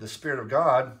ministry, the Spirit of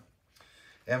God.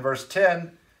 In verse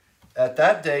 10, at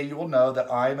that day you will know that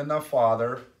I am in the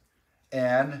Father,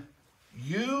 and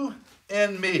you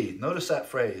in me. Notice that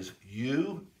phrase,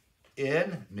 you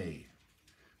in me.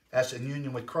 That's in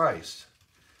union with Christ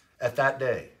at that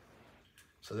day.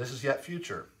 So this is yet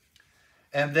future.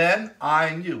 And then I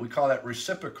and you. We call that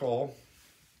reciprocal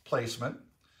placement.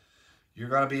 You're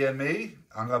going to be in me,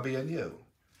 I'm going to be in you.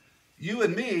 You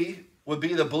and me would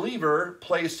be the believer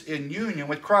placed in union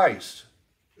with Christ.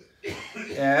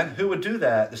 And who would do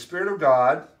that? The Spirit of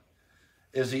God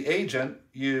is the agent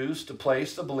used to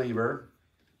place the believer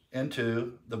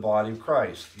into the body of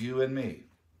Christ, you and me.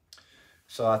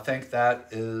 So I think that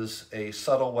is a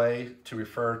subtle way to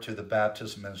refer to the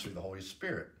baptism ministry of the Holy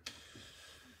Spirit.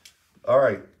 All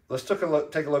right, let's take a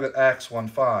look at Acts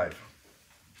 1:5.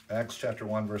 Acts chapter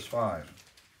 1, verse 5.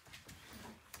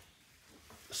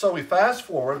 So we fast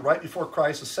forward right before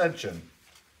Christ's ascension.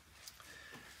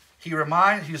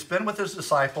 He's been with his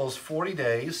disciples 40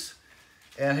 days,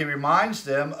 and he reminds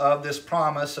them of this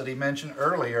promise that he mentioned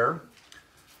earlier,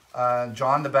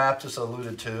 John the Baptist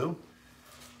alluded to.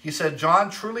 He said, John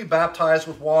truly baptized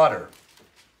with water.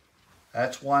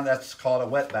 That's called a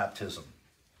wet baptism.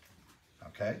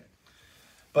 Okay?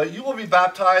 But you will be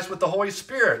baptized with the Holy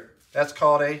Spirit. That's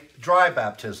called a dry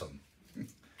baptism.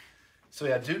 So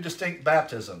we had two distinct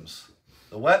baptisms.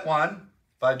 The wet one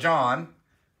by John,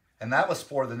 and that was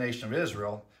for the nation of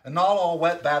Israel. And not all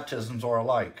wet baptisms are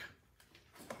alike.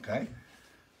 Okay?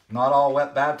 Not all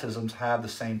wet baptisms have the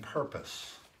same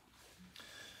purpose.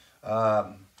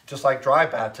 Just like dry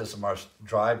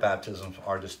baptisms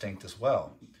are distinct as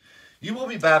well. You will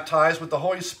be baptized with the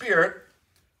Holy Spirit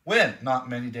when? Not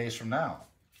many days from now.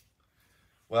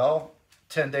 Well,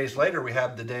 10 days later we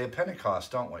have the day of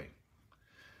Pentecost, don't we?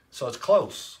 So it's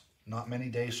close, not many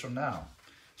days from now.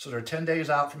 So they're 10 days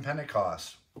out from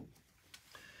Pentecost.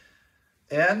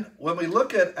 And when we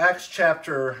look at Acts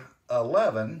chapter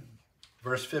 11,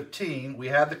 verse 15, we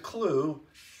have the clue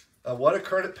of what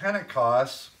occurred at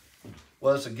Pentecost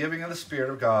was the giving of the Spirit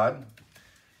of God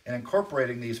and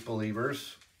incorporating these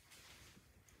believers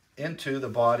into the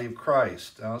body of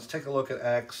Christ. Now let's take a look at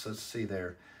Acts, let's see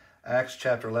there. Acts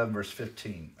chapter 11, verse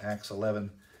 15. Acts 11,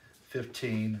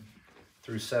 15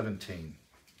 through 17.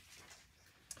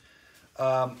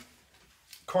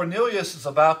 Cornelius is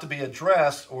about to be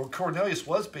addressed, or Cornelius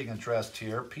was being addressed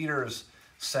here. Peter's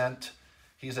sent,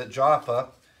 he's at Joppa,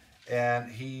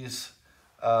 and he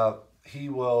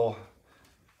will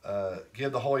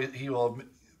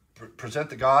present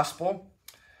the gospel.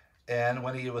 And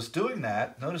when he was doing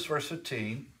that, notice verse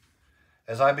 15,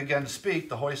 as I began to speak,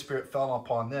 the Holy Spirit fell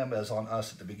upon them as on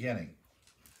us at the beginning.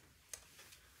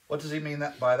 What does he mean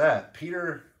by that?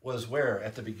 Peter was where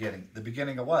at the beginning? The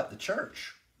beginning of what? The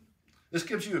church. This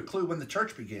gives you a clue when the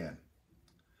church began.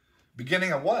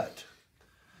 Beginning of what?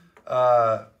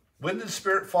 When did the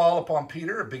Spirit fall upon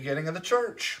Peter? Beginning of the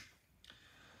church.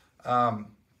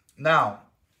 Now,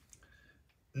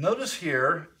 notice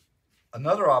here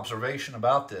another observation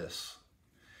about this.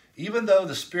 Even though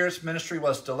the Spirit's ministry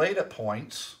was delayed at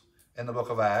points in the book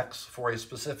of Acts for a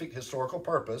specific historical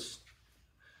purpose,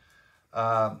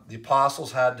 the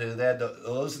apostles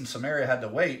those in Samaria had to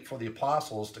wait for the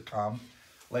apostles to come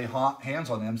lay hands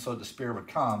on them so that the Spirit would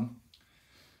come.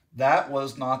 That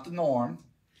was not the norm.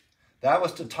 That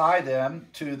was to tie them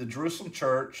to the Jerusalem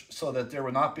church so that there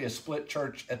would not be a split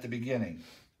church at the beginning.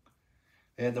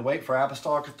 They had to wait for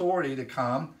apostolic authority to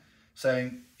come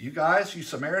saying, you guys, you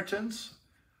Samaritans,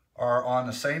 are on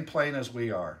the same plane as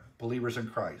we are, believers in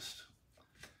Christ.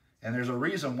 And there's a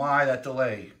reason why that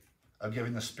delay of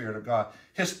giving the Spirit of God.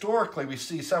 Historically, we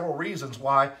see several reasons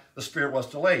why the Spirit was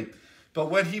delayed. But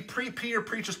when Peter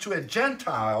preaches to a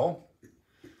Gentile,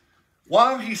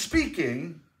 while he's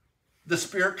speaking, the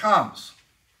Spirit comes.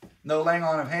 No laying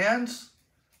on of hands,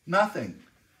 nothing.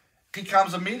 He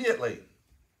comes immediately.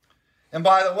 And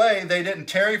by the way, they didn't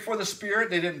tarry for the Spirit.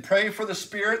 They didn't pray for the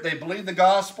Spirit. They believed the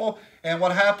gospel. And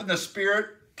what happened? The Spirit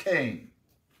came.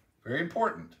 Very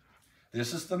important.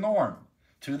 This is the norm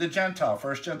to the Gentile,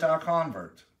 first Gentile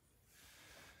convert.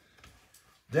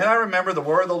 Then I remember the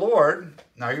word of the Lord.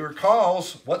 Now he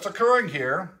recalls what's occurring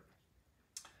here.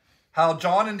 How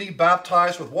John indeed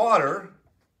baptized with water,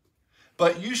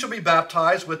 but you shall be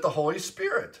baptized with the Holy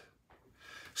Spirit.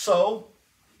 So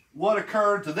what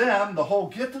occurred to them, the whole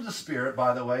gift of the Spirit,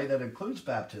 by the way, that includes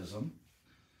baptism,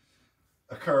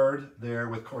 occurred there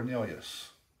with Cornelius.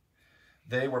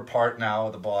 They were part now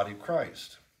of the body of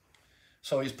Christ.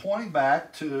 So he's pointing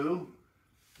back to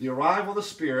the arrival of the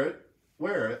Spirit,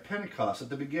 where? At Pentecost, at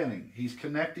the beginning. He's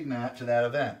connecting that to that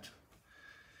event.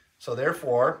 So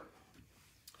therefore,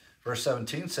 verse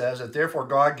 17 says that therefore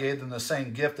God gave them the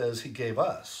same gift as he gave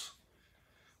us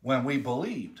when we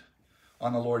believed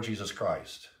on the Lord Jesus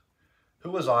Christ.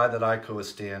 Who was I that I could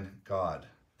withstand God?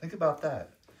 Think about that.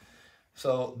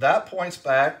 So that points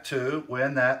back to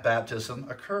when that baptism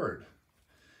occurred.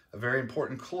 A very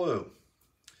important clue.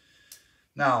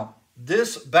 Now,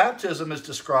 this baptism is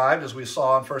described, as we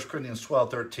saw in 1 Corinthians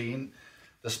 12:13.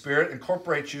 The Spirit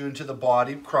incorporates you into the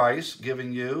body of Christ,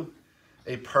 giving you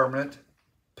a permanent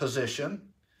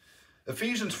position.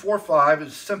 Ephesians 4:5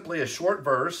 is simply a short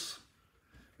verse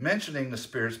mentioning the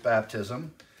Spirit's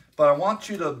baptism, but I want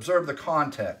you to observe the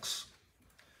context.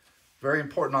 Very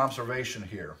important observation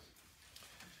here.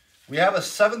 We have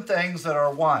 7 things that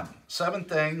are one. 7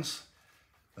 things.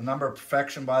 The number of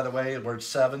perfection, by the way, the word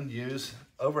 7 used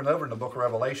over and over in the book of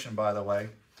Revelation, by the way.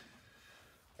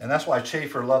 And that's why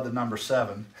Schaeffer loved the number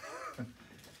 7.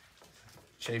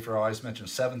 Schaeffer always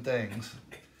mentions 7 things.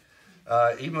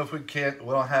 Even if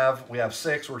we have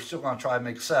 6, we're still going to try and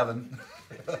make 7.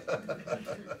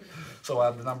 So I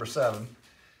have the number 7.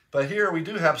 But here we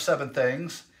do have 7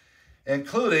 things,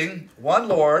 including one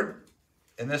Lord.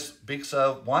 And this speaks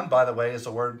of one, by the way, is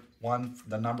the word one,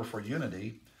 the number for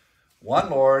unity.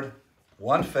 One Lord,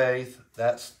 one faith,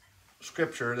 that's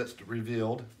scripture that's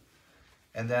revealed,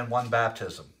 and then one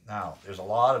baptism. Now, there's a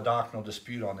lot of doctrinal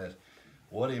dispute on this.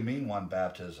 What do you mean one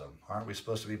baptism? Aren't we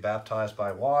supposed to be baptized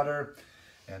by water?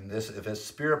 And this, if it's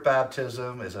Spirit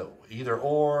baptism, is it either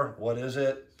or? What is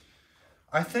it?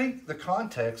 I think the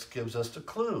context gives us the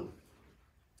clue.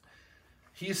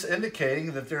 He's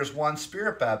indicating that there's one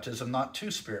Spirit baptism, not 2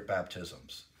 Spirit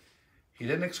baptisms. He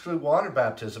didn't exclude water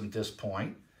baptism at this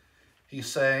point. He's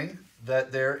saying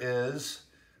that there is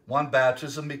one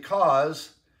baptism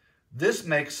because this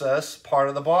makes us part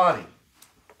of the body.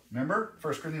 Remember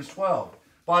 1 Corinthians 12.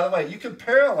 By the way, you can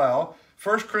parallel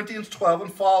 1 Corinthians 12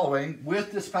 and following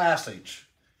with this passage.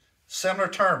 Similar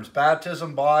terms,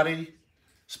 baptism, body,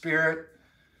 Spirit,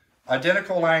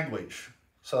 identical language.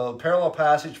 So parallel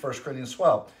passage, 1 Corinthians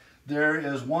 12. There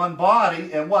is one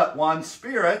body and what? One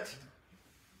Spirit.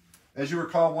 As you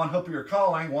recall, one hope of your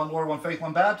calling, one Lord, one faith,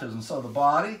 one baptism. So the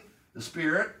body, the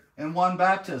Spirit, and one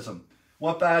baptism.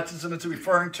 What baptism is he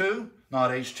referring to?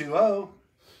 Not H2O.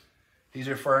 He's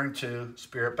referring to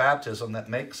Spirit baptism that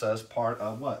makes us part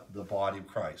of what? The body of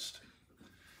Christ.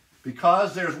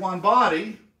 Because there's one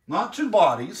body, not 2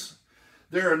 bodies,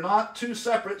 there are not 2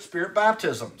 separate Spirit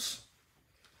baptisms.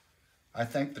 I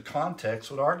think the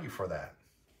context would argue for that.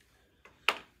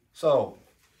 So,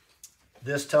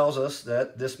 this tells us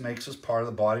that this makes us part of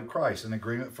the body of Christ, in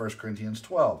agreement with 1 Corinthians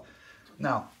 12.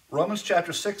 Now, Romans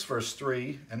chapter 6, verse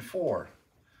 3 and 4.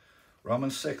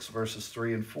 Romans 6, verses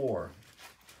 3 and 4.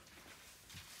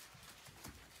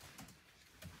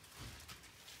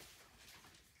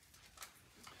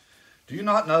 Do you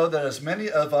not know that as many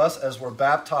of us as were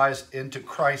baptized into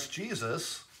Christ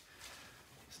Jesus,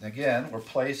 and again, were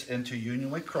placed into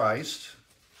union with Christ,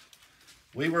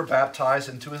 we were baptized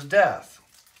into his death?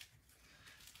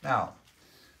 Now,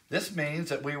 this means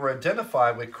that we were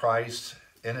identified with Christ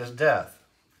in his death.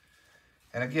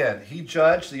 And again, he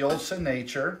judged the old sin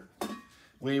nature.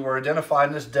 We were identified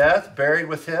in his death, buried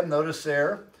with him, notice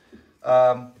there,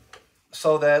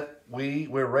 so that we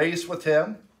were raised with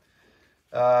him.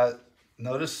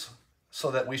 Notice,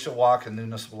 so that we shall walk in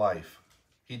newness of life.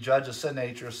 He judges sin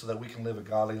nature so that we can live a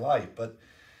godly life. But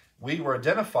we were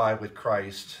identified with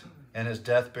Christ and his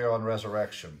death, burial, and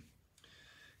resurrection.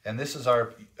 And this is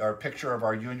our picture of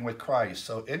our union with Christ.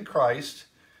 So in Christ,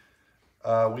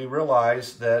 we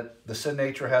realize that the sin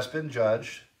nature has been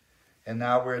judged, and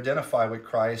now we're identified with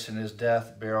Christ in his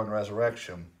death, burial, and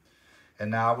resurrection.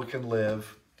 And now we can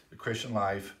live the Christian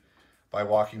life by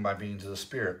walking by means of the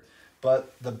Spirit.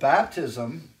 But the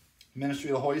baptism, ministry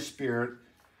of the Holy Spirit,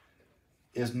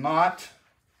 is not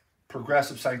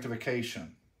progressive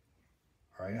sanctification.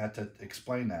 All right, I have to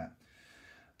explain that.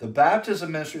 The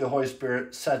baptism ministry of the Holy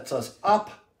Spirit sets us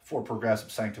up for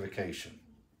progressive sanctification.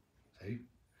 See?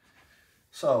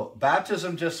 So,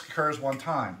 baptism just occurs one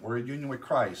time. We're in union with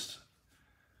Christ.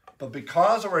 But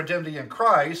because of our identity in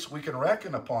Christ, we can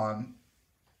reckon upon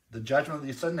the judgment of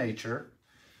the sin nature.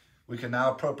 We can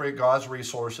now appropriate God's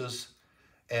resources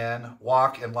and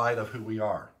walk in light of who we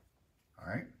are.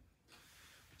 All right?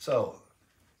 So,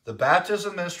 the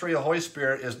baptism ministry of the Holy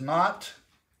Spirit is not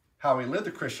how we live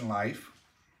the Christian life.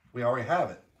 We already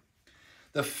have it.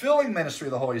 The filling ministry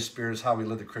of the Holy Spirit is how we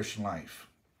live the Christian life.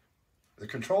 The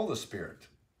control of the Spirit.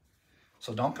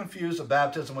 So don't confuse the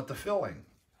baptism with the filling.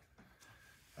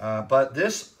 But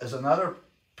this is another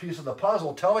piece of the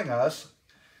puzzle telling us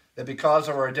that because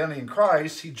of our identity in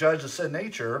Christ, he judged the sin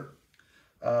nature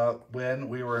when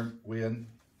we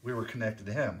were connected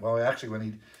to him. Well,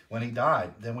 actually, when he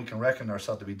died, then we can reckon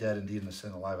ourselves to be dead indeed in the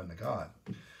sin, alive unto God.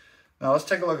 Now, let's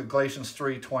take a look at Galatians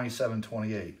 3, 27,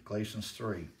 28. Galatians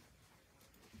 3.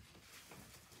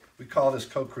 We call this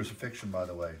co-crucifixion, by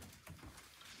the way.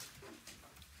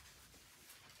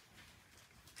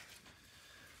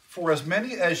 For as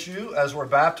many as you as were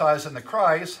baptized into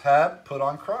Christ have put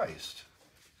on Christ.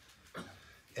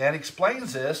 And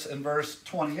explains this in verse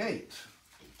 28.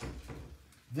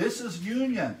 This is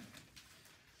union.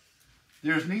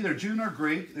 There's neither Jew nor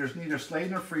Greek. There's neither slave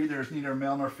nor free. There's neither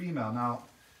male nor female. Now,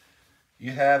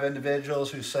 you have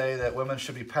individuals who say that women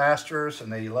should be pastors,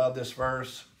 and they love this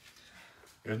verse.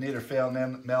 There's neither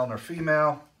male nor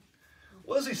female.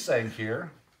 What is he saying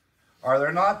here? Are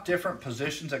there not different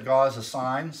positions that God has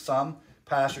assigned? Some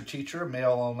pastor, teacher,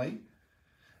 male only.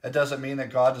 It doesn't mean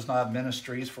that God does not have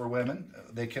ministries for women.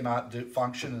 They cannot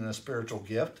function in a spiritual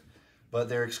gift, but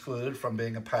they're excluded from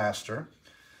being a pastor.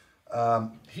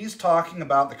 He's talking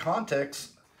about the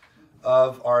context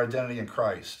of our identity in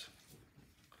Christ.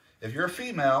 If you're a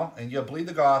female and you believe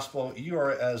the gospel, you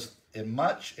are as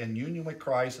much in union with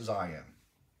Christ as I am.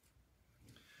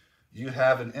 You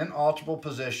have an inalterable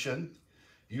position.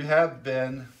 You have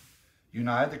been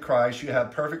united to Christ. You have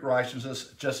perfect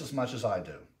righteousness just as much as I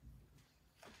do.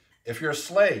 If you're a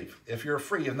slave, if you're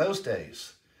free in those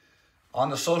days,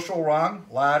 on the social rung,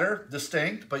 ladder,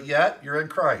 distinct, but yet you're in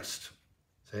Christ.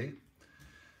 See?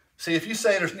 See, if you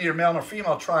say there's neither male nor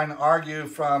female, trying to argue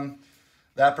from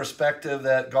that perspective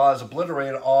that God has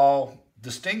obliterated all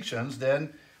distinctions,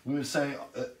 then we would say,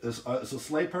 is a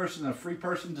slave person and a free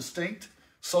person distinct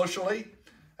socially?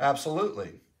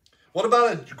 Absolutely. What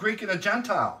about a Greek and a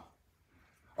Gentile?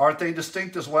 Aren't they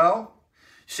distinct as well?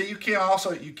 See, you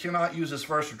cannot use this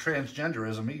verse for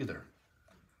transgenderism either.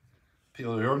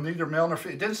 People, you're neither male nor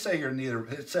female. It didn't say you're neither.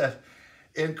 It said,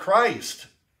 in Christ,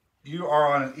 you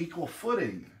are on an equal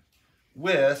footing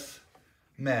with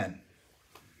men.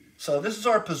 So this is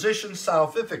our position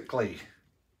salvifically.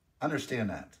 Understand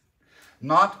that.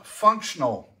 Not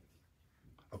functional.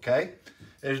 Okay?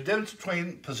 There's a difference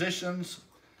between positions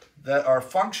that are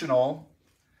functional,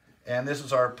 and this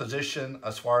is our position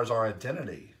as far as our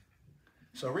identity.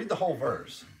 So read the whole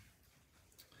verse.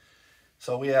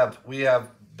 So we have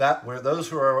where those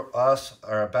who are us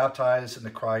are baptized into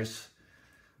Christ.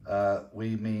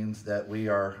 We means that we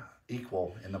are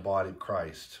equal in the body of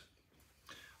Christ.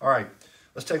 All right.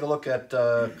 Let's take a look at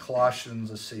Colossians.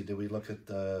 Let's see, did we look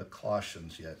at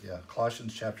Colossians yet? Yeah,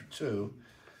 Colossians chapter 2,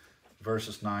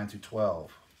 verses 9 through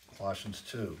 12. Colossians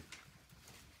 2.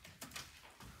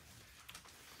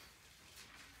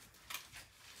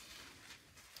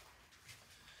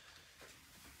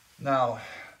 Now,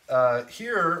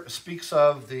 here speaks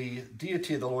of the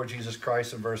deity of the Lord Jesus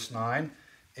Christ in verse 9.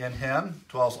 In him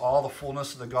dwells all the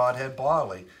fullness of the Godhead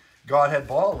bodily. Godhead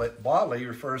bodily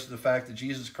refers to the fact that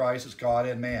Jesus Christ is God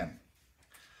and man.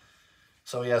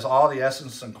 So he has all the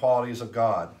essence and qualities of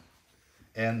God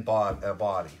in a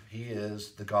body. He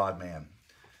is the God-man.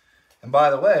 And by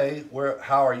the way,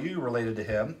 how are you related to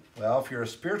him? Well, if you're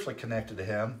spiritually connected to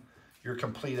him, you're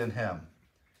complete in him.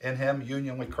 In him,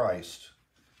 union with Christ.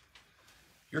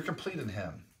 You're complete in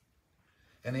him.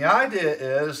 And the idea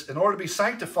is, in order to be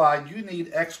sanctified, you need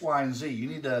X, Y, and Z. You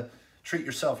need to treat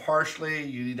yourself harshly.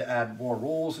 You need to add more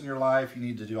rules in your life. You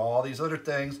need to do all these other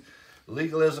things.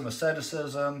 Legalism,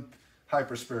 asceticism,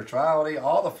 hyper-spirituality,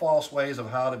 all the false ways of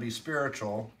how to be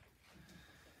spiritual,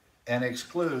 and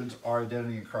excludes our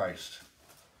identity in Christ.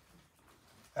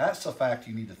 That's a fact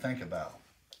you need to think about.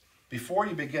 Before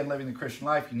you begin living the Christian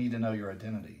life, you need to know your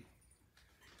identity.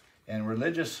 And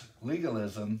religious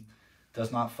legalism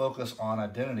does not focus on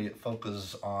identity, it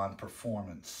focuses on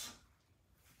performance.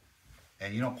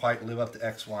 And you don't quite live up to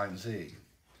X, Y, and Z.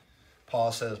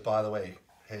 Paul says, by the way,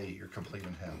 hey, you're complete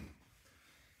in him.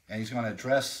 And he's going to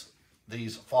address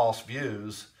these false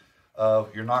views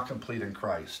of you're not complete in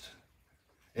Christ.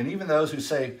 And even those who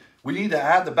say, we need to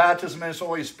add the baptism in the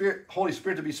Holy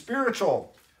Spirit to be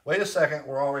spiritual. Wait a second,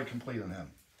 we're already complete in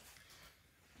him.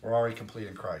 We're already complete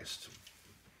in Christ.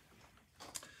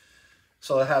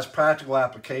 So it has practical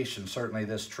application, certainly,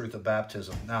 this truth of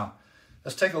baptism. Now,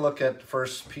 let's take a look at 1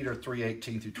 Peter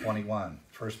 3:18 through 21.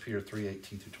 1 Peter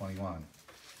 3:18 through 21.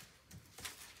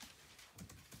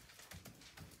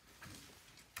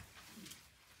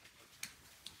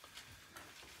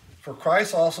 For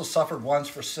Christ also suffered once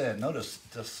for sin. Notice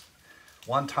this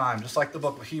one time, just like the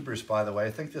book of Hebrews, by the way.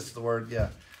 I think this is the word,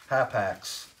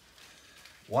 hapax.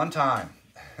 One time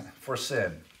for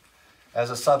sin. As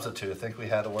a substitute, I think we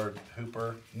had the word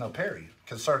Perry,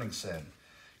 concerning sin.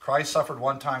 Christ suffered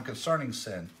one time concerning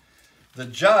sin. The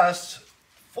just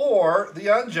for the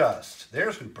unjust.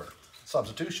 There's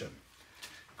substitution.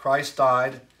 Christ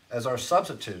died as our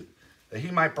substitute, that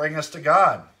he might bring us to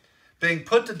God, being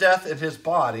put to death in his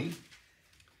body,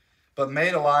 but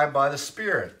made alive by the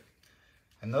Spirit.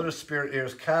 And notice Spirit here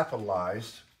is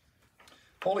capitalized,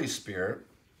 Holy Spirit.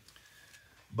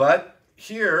 But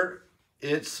here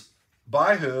it's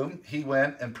by whom he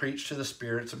went and preached to the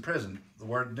spirits in prison. The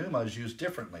word pneuma is used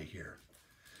differently here.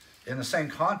 In the same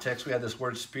context, we have this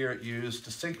word spirit used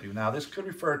distinctly. Now, this could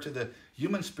refer to the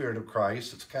human spirit of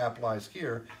Christ. It's capitalized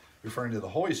here, referring to the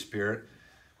Holy Spirit.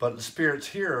 But the spirits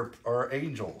here are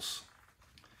angels.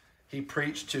 He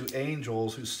preached to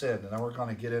angels who sinned. And now we're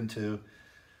going to get into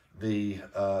the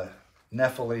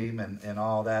Nephilim and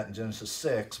all that in Genesis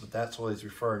 6, but that's what he's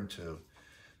referring to.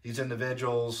 These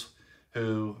individuals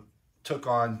who took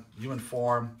on human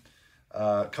form,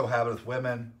 cohabited with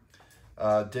women,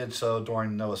 did so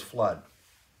during Noah's flood.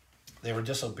 They were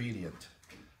disobedient.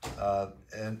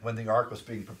 And when the ark was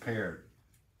being prepared,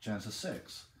 Genesis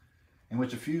 6, in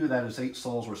which a few, that is 8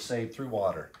 souls, were saved through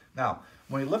water. Now,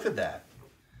 when you look at that,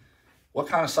 what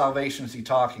kind of salvation is he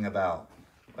talking about?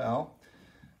 Well,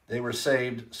 they were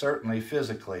saved certainly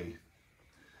physically.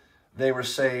 They were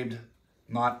saved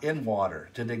not in water.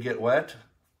 Did they get wet?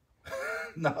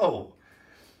 No.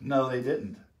 No, they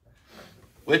didn't.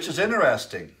 Which is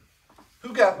interesting.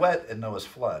 Who got wet in Noah's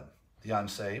flood? The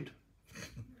unsaved.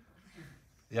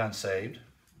 The unsaved.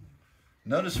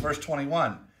 Notice verse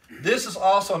 21. This is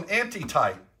also an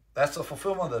antitype. That's the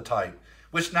fulfillment of the type,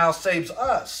 which now saves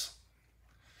us.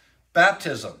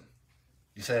 Baptism.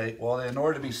 You say, well, in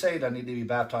order to be saved, I need to be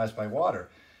baptized by water.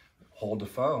 Hold the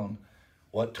phone.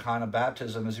 What kind of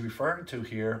baptism is he referring to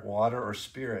here? Water or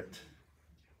spirit?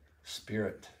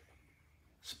 Spirit.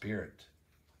 Spirit.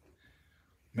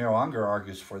 Merrill Unger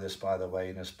argues for this, by the way,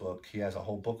 in his book. He has a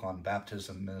whole book on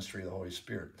baptism, ministry of the Holy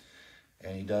Spirit.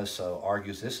 And he does so,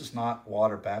 argues this is not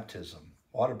water baptism.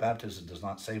 Water baptism does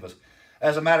not save us.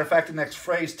 As a matter of fact, the next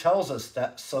phrase tells us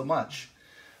that so much.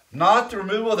 Not the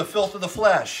removal of the filth of the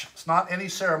flesh. It's not any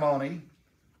ceremony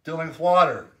dealing with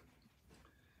water.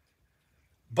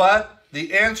 But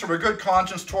the answer of a good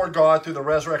conscience toward God through the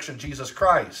resurrection of Jesus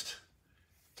Christ.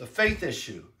 It's a faith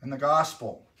issue in the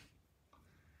gospel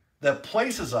that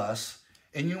places us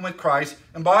in union with Christ.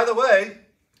 And by the way,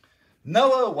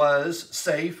 Noah was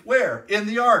safe where? In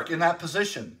the ark, in that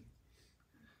position.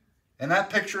 And that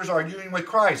pictures our union with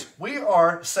Christ. We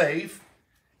are safe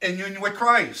in union with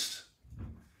Christ.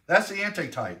 That's the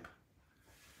antitype.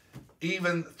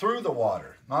 Even through the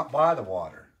water, not by the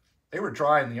water. They were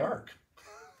dry in the ark.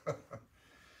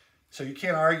 So you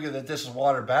can't argue that this is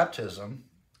water baptism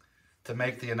to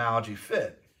make the analogy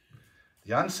fit.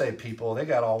 The unsaved people, they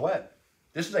got all wet.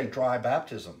 This is a dry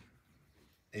baptism.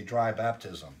 A dry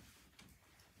baptism.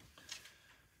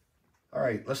 All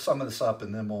right, let's sum this up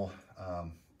and then we'll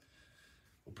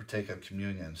partake of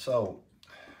communion. So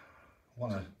I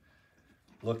want to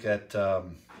look at a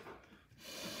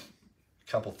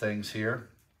couple things here.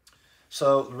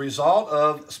 So the result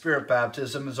of Spirit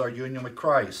baptism is our union with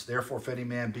Christ. Therefore, if any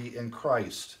man be in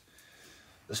Christ.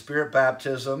 The Spirit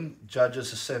baptism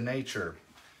judges the sin nature.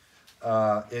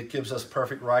 It gives us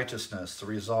perfect righteousness, the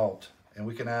result. And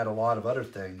we can add a lot of other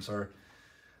things, or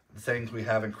the things we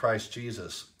have in Christ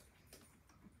Jesus.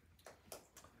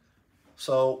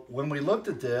 So when we looked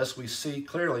at this, we see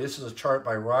clearly, this is a chart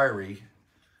by Ryrie,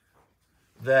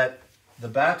 that the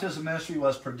baptism ministry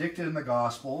was predicted in the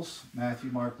Gospels,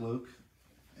 Matthew, Mark, Luke,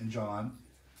 and John,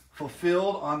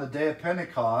 fulfilled on the day of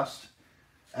Pentecost,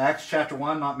 Acts chapter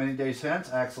 1, not many days hence,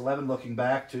 Acts 11, looking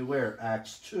back to where?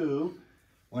 Acts 2,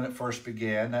 when it first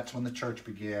began, that's when the church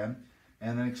began,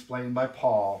 and then explained by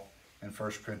Paul in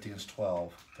 1 Corinthians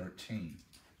 12, 13.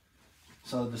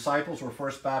 So the disciples were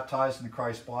first baptized into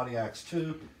Christ's body, Acts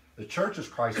 2. The church is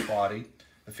Christ's body,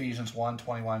 Ephesians 1,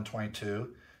 21 and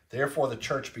 22. Therefore, the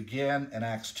church began in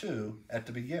Acts 2 at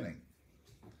the beginning,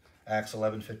 Acts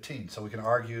 11, 15. So we can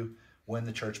argue when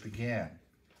the church began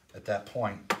at that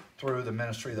point through the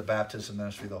ministry, the baptism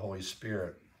ministry of the Holy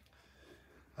Spirit.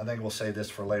 I think we'll save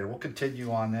this for later. We'll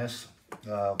continue on this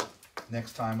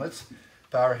next time. Let's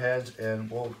bow our heads and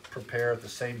we'll prepare at the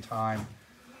same time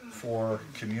for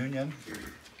communion.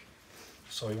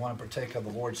 So we want to partake of the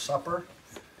Lord's Supper.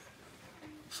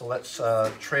 So let's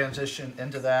transition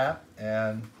into that,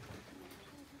 and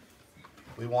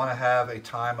we want to have a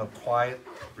time of quiet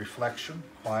reflection.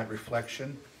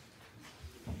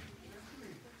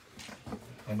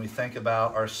 When we think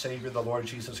about our Savior, the Lord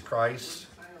Jesus Christ.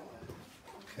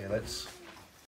 Okay, let's